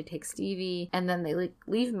come and they take Stevie, and then they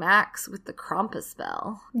leave Max with the Krampus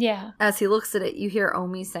bell. Yeah. As he looks at it, you hear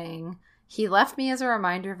Omi saying, "He left me as a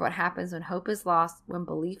reminder of what happens when hope is lost, when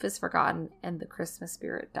belief is forgotten, and the Christmas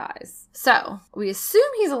spirit dies." So, we assume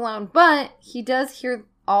he's alone, but he does hear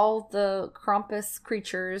all the Krampus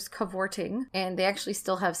creatures cavorting, and they actually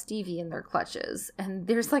still have Stevie in their clutches. And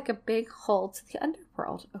there's like a big hole to the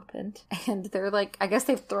underworld opened. And they're like, I guess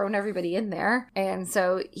they've thrown everybody in there. And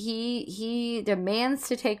so he demands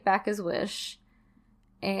to take back his wish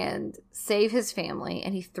and save his family,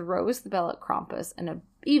 and he throws the bell at Krampus, and a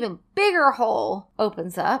even bigger hole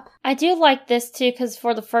opens up. I do like this too, because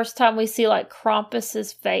for the first time we see like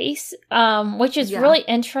Krampus's face, which is really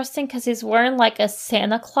interesting because he's wearing like a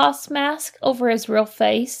Santa Claus mask over his real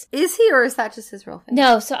face. Is he, or is that just his real face?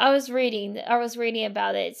 No, so I was reading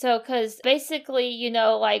about it. So, because basically, you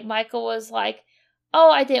know, like Michael was like,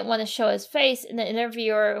 oh, I didn't want to show his face. And the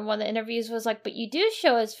interviewer in one of the interviews was like, but you do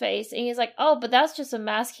show his face. And he's like, oh, but that's just a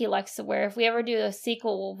mask he likes to wear. If we ever do a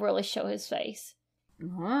sequel, we'll really show his face.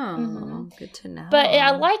 Oh, good to know. But I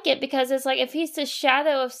like it because it's like, if he's the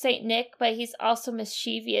shadow of Saint Nick, but he's also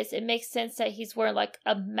mischievous, it makes sense that he's wearing like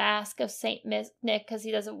a mask of Saint Nick because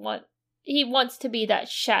he wants to be that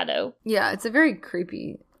shadow. Yeah, it's a very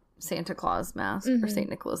creepy Santa Claus mask or Saint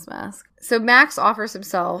Nicholas mask. So Max offers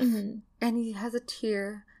himself, and he has a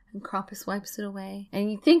tear, and Krampus wipes it away.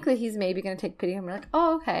 And you think that he's maybe going to take pity on him. You're like,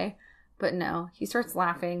 oh, okay. But no, he starts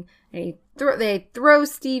laughing, and they throw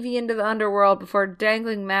Stevie into the underworld before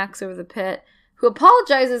dangling Max over the pit, who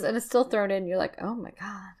apologizes and is still thrown in. You're like, oh my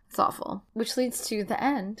God, it's awful. Which leads to the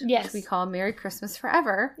end, which we call Merry Christmas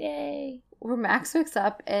Forever. Yay. Where Max wakes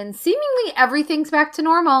up, and seemingly everything's back to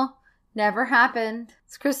normal. Never happened.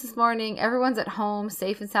 It's Christmas morning. Everyone's at home,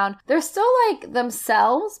 safe and sound. They're still like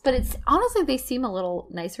themselves, but it's honestly, they seem a little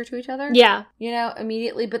nicer to each other. Yeah. You know,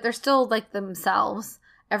 immediately, but they're still like themselves.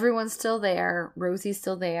 Everyone's still there. Rosie's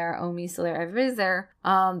still there. Omi's still there. Everybody's there.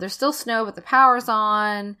 There's still snow, but the power's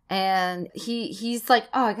on. And he's like,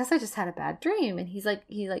 oh, I guess I just had a bad dream. And he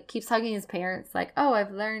keeps hugging his parents, like, oh,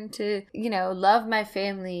 I've learned to, you know, love my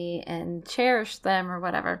family and cherish them or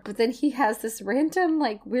whatever. But then he has this random,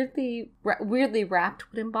 like, weirdly wrapped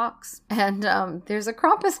wooden box. And there's a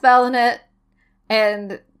Krampus bell in it.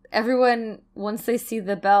 And everyone, once they see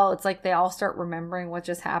the bell, it's like they all start remembering what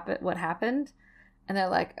happened. And they're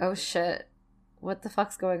like, oh shit, what the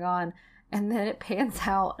fuck's going on? And then it pans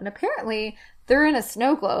out. And apparently they're in a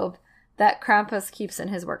snow globe that Krampus keeps in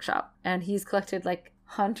his workshop. And he's collected like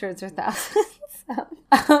hundreds or thousands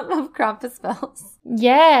of Krampus bells.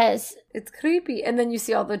 Yes. It's creepy. And then you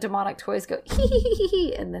see all the demonic toys go, hee hee hee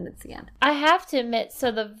hee, and then it's the end. I have to admit,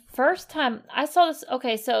 so the first time I saw this,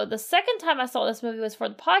 so the second time I saw this movie was for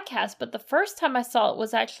the podcast, but the first time I saw it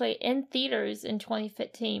was actually in theaters in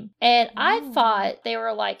 2015. And I thought they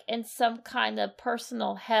were like in some kind of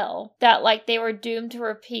personal hell, that like they were doomed to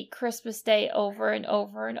repeat Christmas Day over and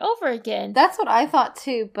over and over again. That's what I thought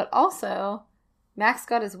too, but also Max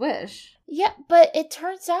got his wish. Yeah, but it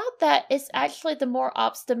turns out that it's actually the more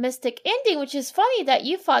optimistic ending, which is funny that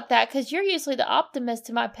you thought that, because you're usually the optimist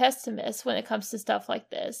and my pessimist when it comes to stuff like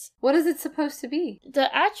this. What is it supposed to be?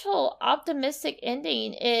 The actual optimistic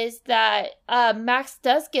ending is that Max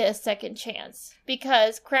does get a second chance,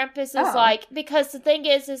 because Krampus is because the thing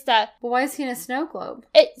is that... Well, why is he in a snow globe?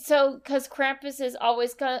 Because Krampus is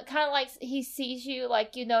always gonna, kind of like, he sees you,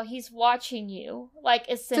 like, you know, he's watching you, like,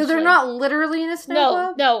 essentially. So they're not literally in a snow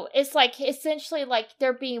globe? No, it's like, essentially like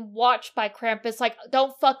they're being watched by Krampus, like,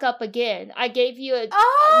 don't fuck up again. I gave you a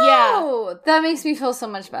that makes me feel so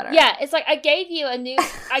much better. Yeah, it's like I gave you a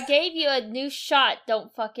new shot,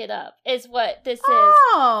 don't fuck it up, is what this is.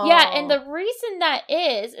 Yeah, and the reason that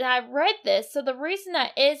is, and I read this, so the reason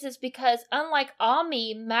that is because unlike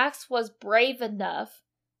Ami, Max was brave enough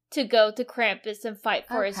to go to Krampus and fight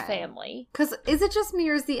for his family. Because is it just me,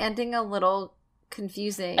 or is the ending a little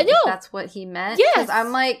confusing? I know. If that's what he meant. Yes. Because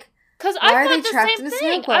I'm like, because I thought the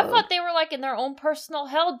same thing. I thought they were like in their own personal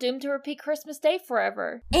hell, doomed to repeat Christmas Day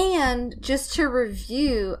forever. And just to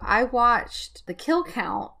review, I watched the kill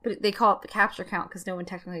count, but they call it the capture count because no one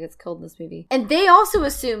technically gets killed in this movie. And they also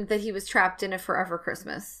assumed that he was trapped in a forever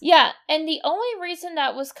Christmas. Yeah, and the only reason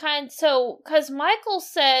that was because Michael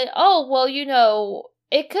said, oh, well, you know,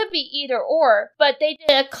 it could be either or, but they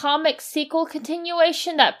did a comic sequel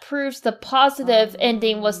continuation that proves the positive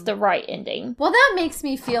ending was the right ending. Well, that makes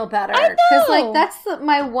me feel better. I know! Because, like, that's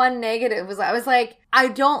my one negative was I was like, I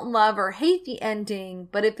don't love or hate the ending,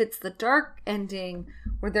 but if it's the dark ending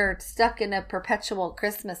where they're stuck in a perpetual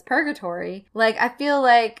Christmas purgatory, like, I feel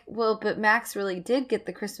like, well, but Max really did get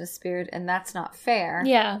the Christmas spirit, and that's not fair.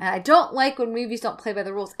 Yeah. And I don't like when movies don't play by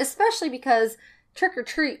the rules, especially because Trick or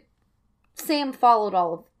Treat, Sam followed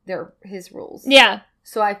all of his rules. Yeah.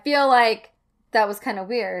 So I feel like that was kind of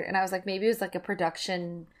weird. And I was like, maybe it was like a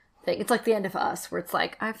production thing. It's like The End of Us, where it's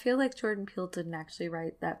like, I feel like Jordan Peele didn't actually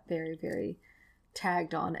write that very, very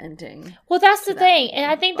tagged on ending. Well, that's the thing. Movie,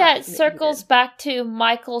 and I think but that maybe he circles did. back to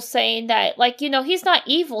Michael saying that, like, he's not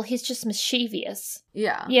evil. He's just mischievous.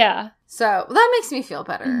 Yeah. Yeah. So that makes me feel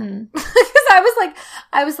better. Mhm. Because I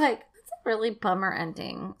was like, that's a really bummer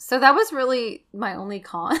ending. So that was really my only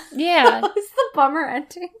con. Yeah. was the bummer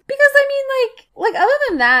ending. Because I mean, like other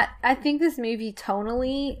than that, I think this movie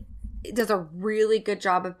tonally does a really good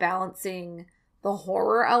job of balancing the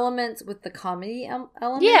horror elements with the comedy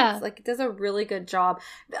elements. Yeah. Like, it does a really good job.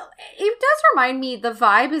 It does remind me, the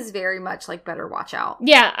vibe is very much like Better Watch Out.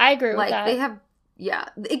 Yeah, I agree with Like, that. they have, yeah.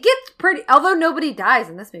 It gets pretty, although nobody dies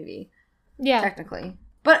in this movie, yeah. technically.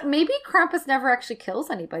 But maybe Krampus never actually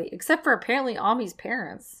kills anybody, except for apparently Ami's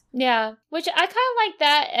parents. Yeah. Which I kind of like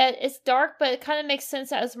that. It's dark, but it kind of makes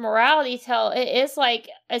sense as a morality tale. It is like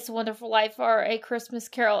It's a Wonderful Life or A Christmas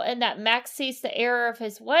Carol, and that Max sees the error of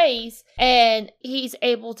his ways and he's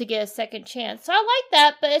able to get a second chance. So I like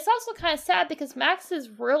that, but it's also kind of sad because Max is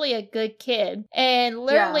really a good kid. And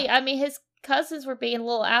literally, I mean, his cousins were being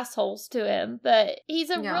little assholes to him, but he's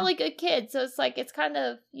a really good kid. So it's like, it's kind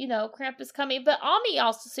of, Krampus coming. But Ami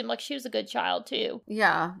also seemed like she was a good child too.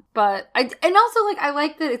 Yeah, but I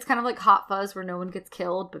like that it's kind of like Hot Fuzz, where no one gets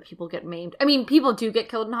killed, but people get maimed. I mean, people do get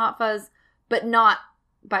killed in Hot Fuzz, but not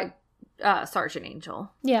by Sergeant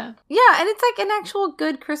Angel. Yeah. Yeah, and it's like an actual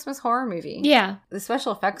good Christmas horror movie. Yeah. The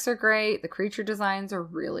special effects are great. The creature designs are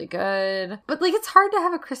really good. But like, it's hard to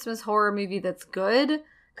have a Christmas horror movie that's good.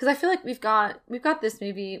 Because I feel like we've got this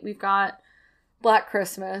movie, we've got Black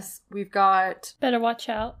Christmas, we've got Better Watch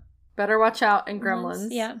Out. Better Watch Out and Gremlins.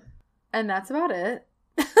 Yeah. And that's about it.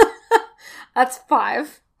 That's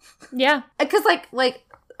 5. Yeah. Because like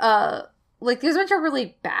there's a bunch of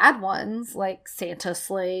really bad ones, like Santa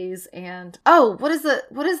Sleighs and what is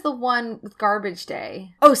the one with Garbage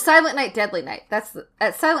Day? Oh, Silent Night, Deadly Night. That's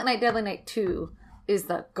Silent Night, Deadly Night 2 is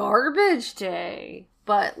the Garbage Day.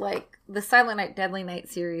 But like the Silent Night, Deadly Night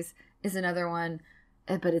series is another one,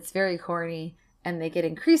 but it's very corny and they get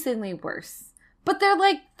increasingly worse. But they're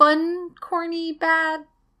like fun, corny, bad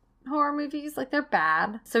horror movies. Like, they're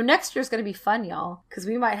bad. So next year's going to be fun, y'all, because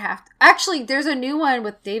we might have to... Actually, there's a new one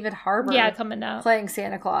with David Harbour. Yeah, coming out. Playing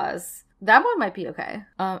Santa Claus. That one might be okay.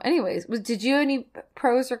 Anyways, did you have any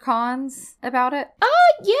pros or cons about it?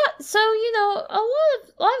 Yeah. So, a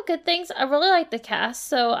lot of good things. I really like the cast.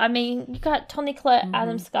 So, I mean, you got Toni Collette,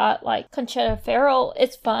 Adam Scott, like Conchetta Ferrell.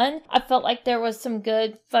 It's fun. I felt like there was some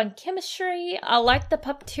good, fun chemistry. I like the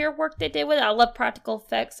puppeteer work they did with it. I love practical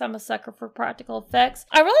effects. I'm a sucker for practical effects.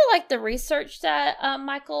 I really like the research that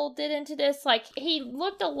Michael did into this. Like, he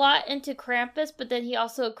looked a lot into Krampus, but then he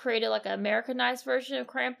also created like an Americanized version of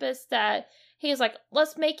Krampus that he was like,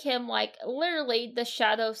 let's make him like literally the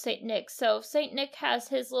shadow of Saint Nick. So Saint Nick has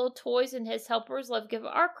his little toys and his helpers. Let's give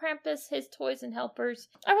our Krampus his toys and helpers.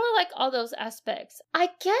 I really like all those aspects. I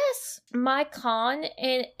guess my con,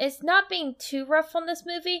 and it's not being too rough on this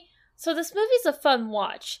movie. So this movie's a fun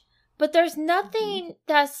watch, but there's nothing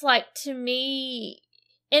that's like, to me,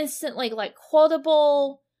 instantly like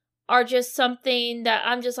quotable, are just something that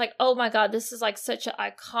I'm just like, oh my god, this is like such an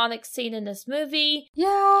iconic scene in this movie.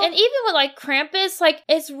 Yeah. And even with like Krampus, like,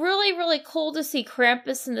 it's really, really cool to see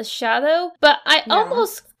Krampus in the shadow, but I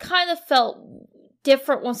almost kind of felt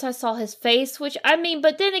different once I saw his face, which, I mean,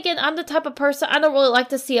 but then again, I'm the type of person, I don't really like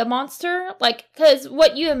to see a monster, like, because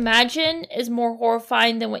what you imagine is more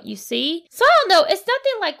horrifying than what you see. So I don't know, it's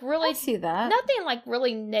nothing like really, I see that. nothing like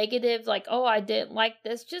really negative, like, oh, I didn't like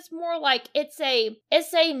this, just more like, it's a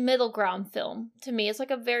middle ground film to me. It's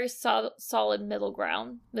like a very solid middle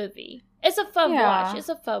ground movie. It's a fun watch. It's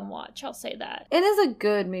a fun watch, I'll say that. It is a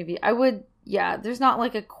good movie. There's not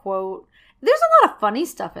like a quote. There's a lot of funny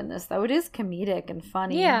stuff in this, though. It is comedic and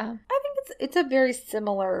funny. Yeah. I think it's a very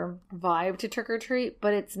similar vibe to Trick or Treat,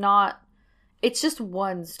 but it's not... It's just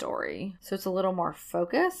one story. So it's a little more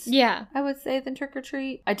focused, Yeah. I would say, than Trick or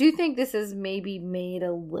Treat. I do think this is maybe made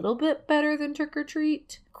a little bit better than Trick or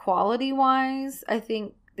Treat. Quality-wise, I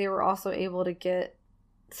think they were also able to get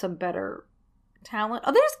some better talent.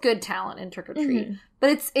 Oh, there's good talent in Trick or Treat, but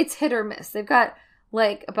it's hit or miss. They've got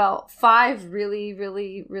like about 5 really,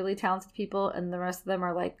 really, really talented people, and the rest of them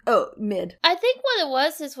are like, mid. I think what it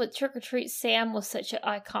was is with Trick or Treat, Sam was such an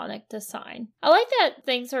iconic design. I like that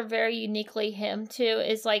things are very uniquely him too.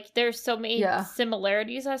 Is like there's so many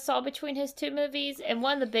similarities I saw between his 2 movies, and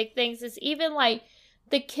one of the big things is even like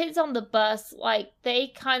the kids on the bus, like they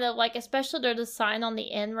kind of like, especially their design on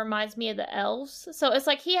the end reminds me of the elves. So it's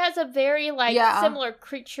like he has a very like similar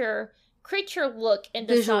creature look and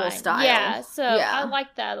visual design. style. Yeah, so I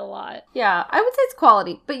like that a lot. Yeah, I would say it's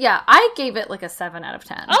quality. But yeah, I gave it like a 7 out of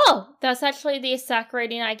 10. Oh, that's actually the exact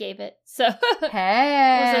rating I gave it. So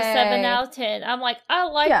hey. It was a 7 out of 10. I'm like, I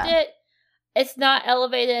liked it. It's not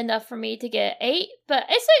elevated enough for me to get 8, but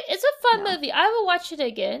it's a fun movie. I will watch it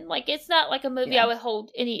again. Like, it's not like a movie I would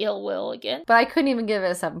hold any ill will again. But I couldn't even give it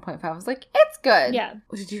a 7.5. I was like, it's good. Yeah.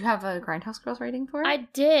 Did you have a Grindhouse Girls rating for it? I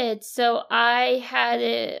did. So I had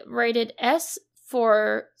it rated S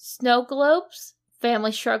for Snow Globes,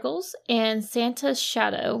 Family Struggles, and Santa's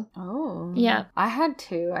Shadow. Oh. Yeah. I had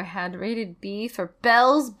 2. I had rated B for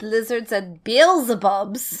Bells, Blizzards, and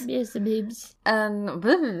Beelzebubs. Beelzebubs. And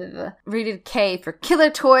rated K for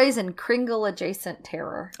Killer Toys and Kringle Adjacent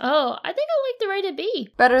Terror. Oh, I think I like the rated B.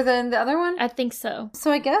 Better than the other one? I think so.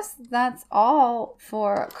 So I guess that's all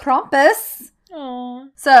for Krampus.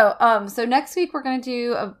 Aww. So next week we're gonna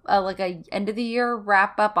do a end of the year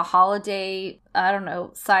wrap up, a holiday, I don't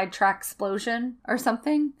know, sidetrack explosion or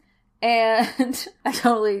something. And I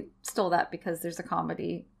totally stole that because there's a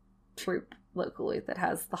comedy troupe locally that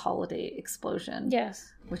has the holiday explosion.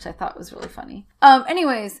 Yes. Which I thought was really funny.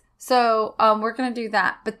 Anyways, so we're gonna do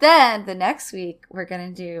that. But then the next week we're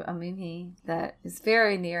gonna do a movie that is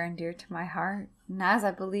very near and dear to my heart. And as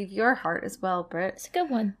I believe your heart as well, Britt. It's a good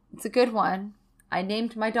one. It's a good one. I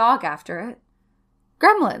named my dog after it.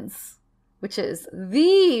 Gremlins, which is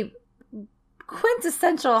the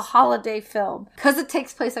quintessential holiday film because it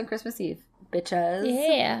takes place on Christmas Eve, bitches.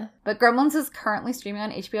 Yeah. But Gremlins is currently streaming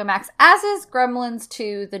on HBO Max, as is Gremlins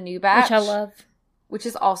 2, the new batch. Which I love. Which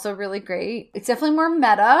is also really great. It's definitely more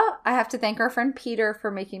meta. I have to thank our friend Peter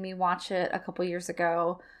for making me watch it a couple years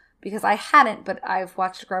ago because I hadn't, but I've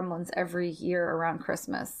watched Gremlins every year around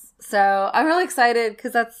Christmas. So I'm really excited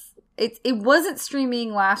because it wasn't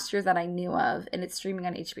streaming last year that I knew of, and it's streaming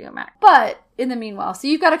on HBO Max. But in the meanwhile, so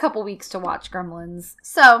you've got a couple weeks to watch Gremlins.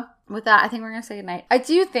 So with that, I think we're going to say goodnight. I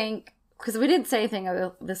do think, because we didn't say anything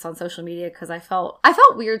about this on social media, because I felt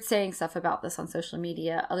weird saying stuff about this on social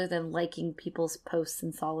media other than liking people's posts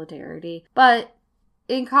in solidarity. But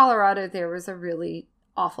in Colorado, there was a really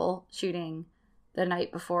awful shooting the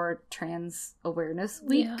night before Trans Awareness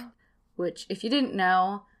Week, which, if you didn't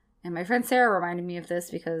know, and my friend Sarah reminded me of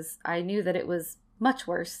this because I knew that it was much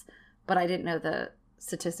worse, but I didn't know the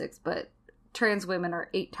statistics. But trans women are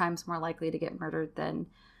 8 times more likely to get murdered than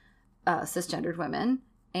cisgendered women.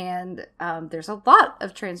 And there's a lot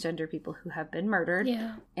of transgender people who have been murdered.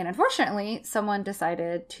 Yeah. And unfortunately, someone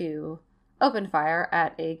decided to open fire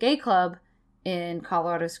at a gay club in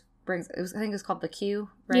Colorado Springs. I think it was called The Q,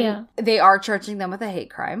 right? Yeah. They are charging them with a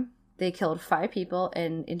hate crime. They killed 5 people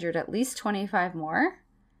and injured at least 25 more.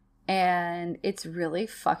 And it's really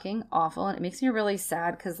fucking awful. And it makes me really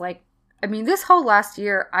sad because, like, I mean, this whole last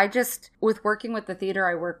year, with working with the theater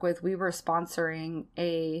I work with, we were sponsoring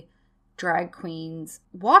a drag queens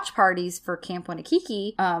watch parties for Camp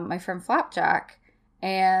Winnikiki, my friend Flapjack.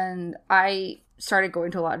 And I started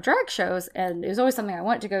going to a lot of drag shows, and it was always something I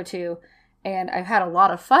wanted to go to. And I've had a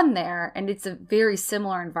lot of fun there. And it's a very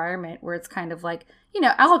similar environment where it's kind of like,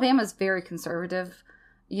 Alabama's very conservative,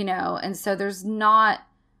 and so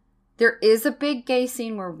there is a big gay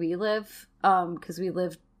scene where we live, because we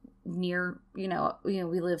live near, we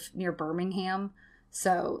live near Birmingham.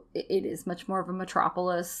 So it is much more of a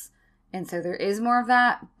metropolis. And so there is more of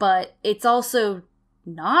that, but it's also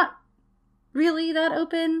not really that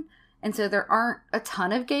open. And so there aren't a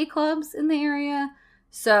ton of gay clubs in the area.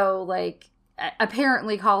 So, like,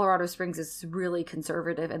 apparently Colorado Springs is really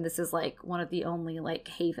conservative, and this is, like, one of the only, like,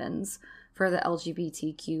 havens for the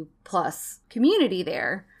LGBTQ plus community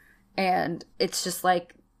there. And it's just,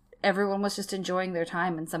 like, everyone was just enjoying their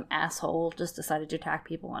time, and some asshole just decided to attack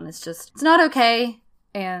people, and it's not okay,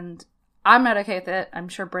 and I'm not okay with it. I'm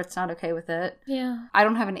sure Britt's not okay with it. Yeah. I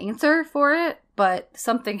don't have an answer for it, but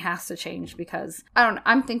something has to change because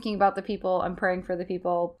I'm thinking about the people. I'm praying for the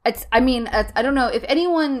people. I don't know if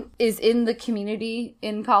anyone is in the community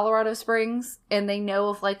in Colorado Springs and they know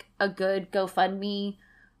of, like, a good GoFundMe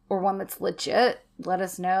or one that's legit, let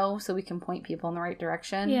us know so we can point people in the right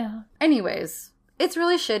direction. Yeah. Anyways, it's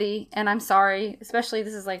really shitty, and I'm sorry. Especially,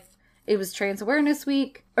 this is, like, It was Trans Awareness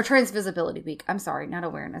Week, or Trans Visibility Week. I'm sorry, not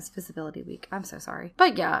Awareness, Visibility Week. I'm so sorry.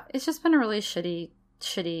 But yeah, it's just been a really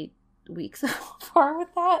shitty week so far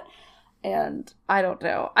with that. And I don't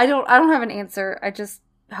know. I don't have an answer. I just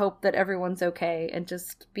hope that everyone's okay and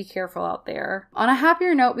just be careful out there. On a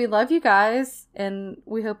happier note, we love you guys, and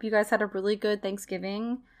we hope you guys had a really good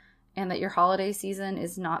Thanksgiving and that your holiday season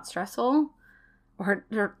is not stressful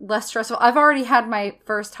or less stressful. I've already had my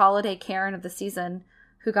first holiday Karen of the season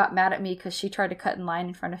who got mad at me because she tried to cut in line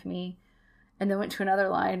in front of me and then went to another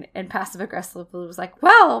line and passive aggressively was like,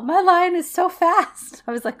 wow, my line is so fast.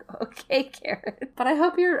 I was like, okay, Karen. But I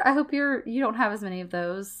hope you don't have as many of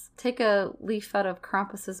those. Take a leaf out of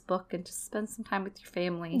Krampus's book and just spend some time with your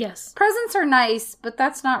family. Yes. Presents are nice, but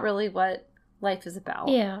that's not really what life is about.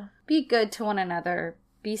 Yeah. Be good to one another.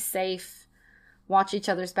 Be safe. Watch each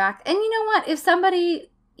other's back. And you know what? If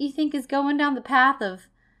somebody you think is going down the path of,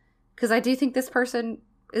 because I do think this person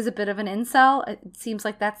is a bit of an incel. It seems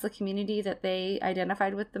like that's the community that they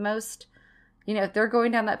identified with the most. You know, if they're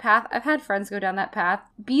going down that path, I've had friends go down that path.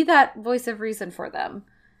 Be that voice of reason for them.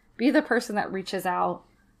 Be the person that reaches out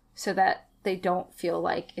so that they don't feel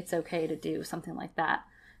like it's okay to do something like that.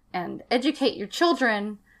 And educate your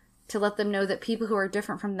children to let them know that people who are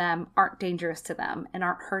different from them aren't dangerous to them and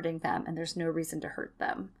aren't hurting them, and there's no reason to hurt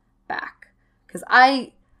them back. Because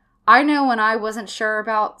I know when I wasn't sure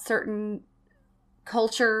about certain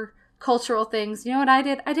cultural things, you know what I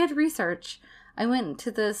did? I did research. I went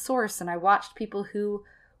to the source and I watched people who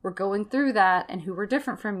were going through that and who were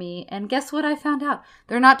different from me. And guess what I found out?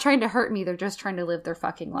 They're not trying to hurt me. They're just trying to live their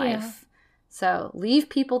fucking life. Yeah. So leave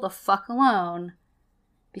people the fuck alone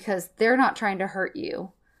because they're not trying to hurt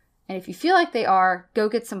you. And if you feel like they are, go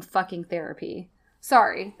get some fucking therapy.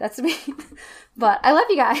 Sorry, that's me. But I love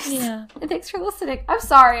you guys. Yeah. And thanks for listening. I'm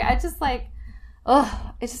sorry. I just it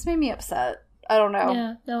just made me upset. I don't know.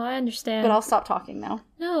 Yeah, no, I understand. But I'll stop talking now.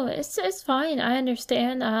 No, it's fine. I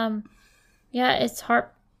understand. Yeah, it's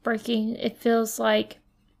heartbreaking. It feels like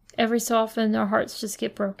every so often our hearts just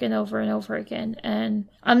get broken over and over again. And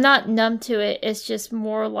I'm not numb to it. It's just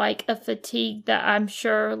more like a fatigue that I'm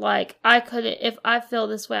sure, like, if I feel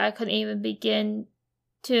this way, I couldn't even begin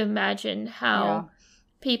to imagine how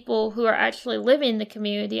people who are actually living in the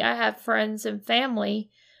community, I have friends and family,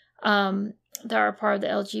 that are part of the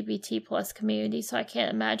LGBT plus community, so I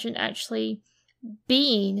can't imagine actually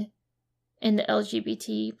being in the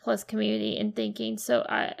LGBT plus community and thinking. So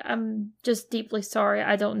I'm just deeply sorry.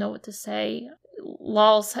 I don't know what to say.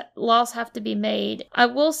 Laws have to be made. I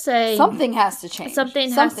will say something has to change.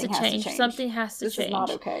 Something has to change. This is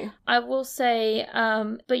not okay. I will say,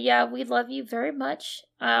 but yeah, we love you very much.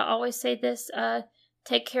 I always say this: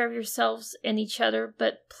 take care of yourselves and each other,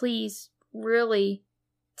 but please, really,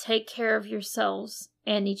 take care of yourselves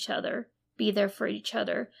and each other. Be there for each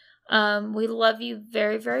other. We love you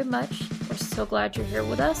very, very much. We're so glad you're here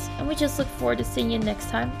with us. And we just look forward to seeing you next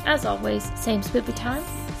time. As always, same spoopy time,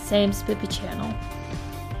 same spoopy channel.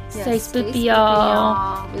 Yes, stay spoopy,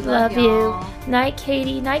 y'all. We love y'all. You. Night,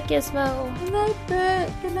 Katie. Night, Gizmo. Good night,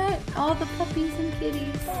 Brett. Good night, all the puppies and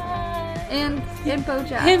kitties. Bye. And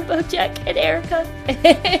Bojack. And Bojack. And Erica. And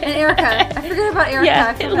Erica. I forget about Erica.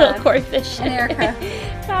 Yeah, little koi fish. And Erica.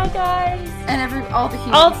 Bye, guys. And all the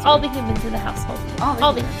humans. All the humans in the household.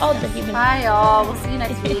 All the humans. Bye, y'all. We'll see you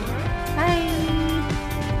next week. Bye.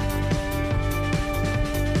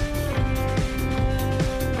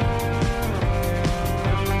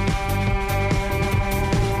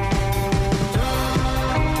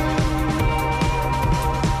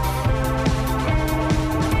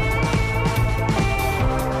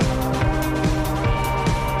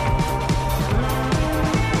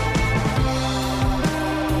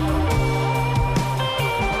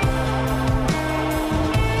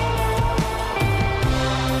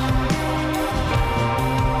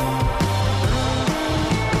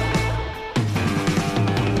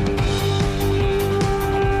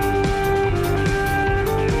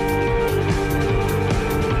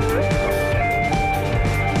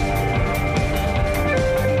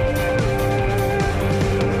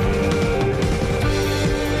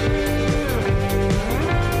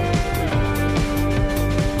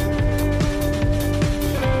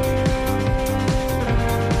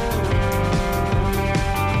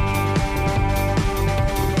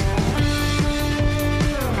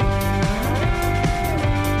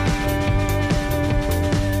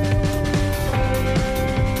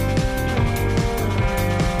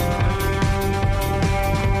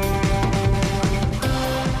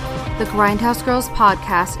 The Grindhouse Girls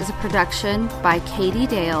podcast is a production by Katie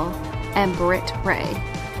Dale and Britt Ray.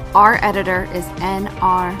 Our editor is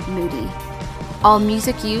N.R. Moody. All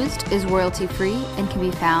music used is royalty-free and can be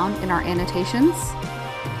found in our annotations.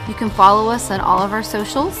 You can follow us on all of our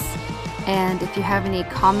socials. And if you have any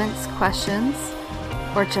comments, questions,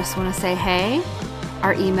 or just want to say hey,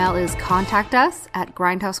 our email is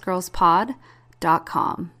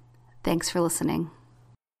contactus@grindhousegirlspod.com. Thanks for listening.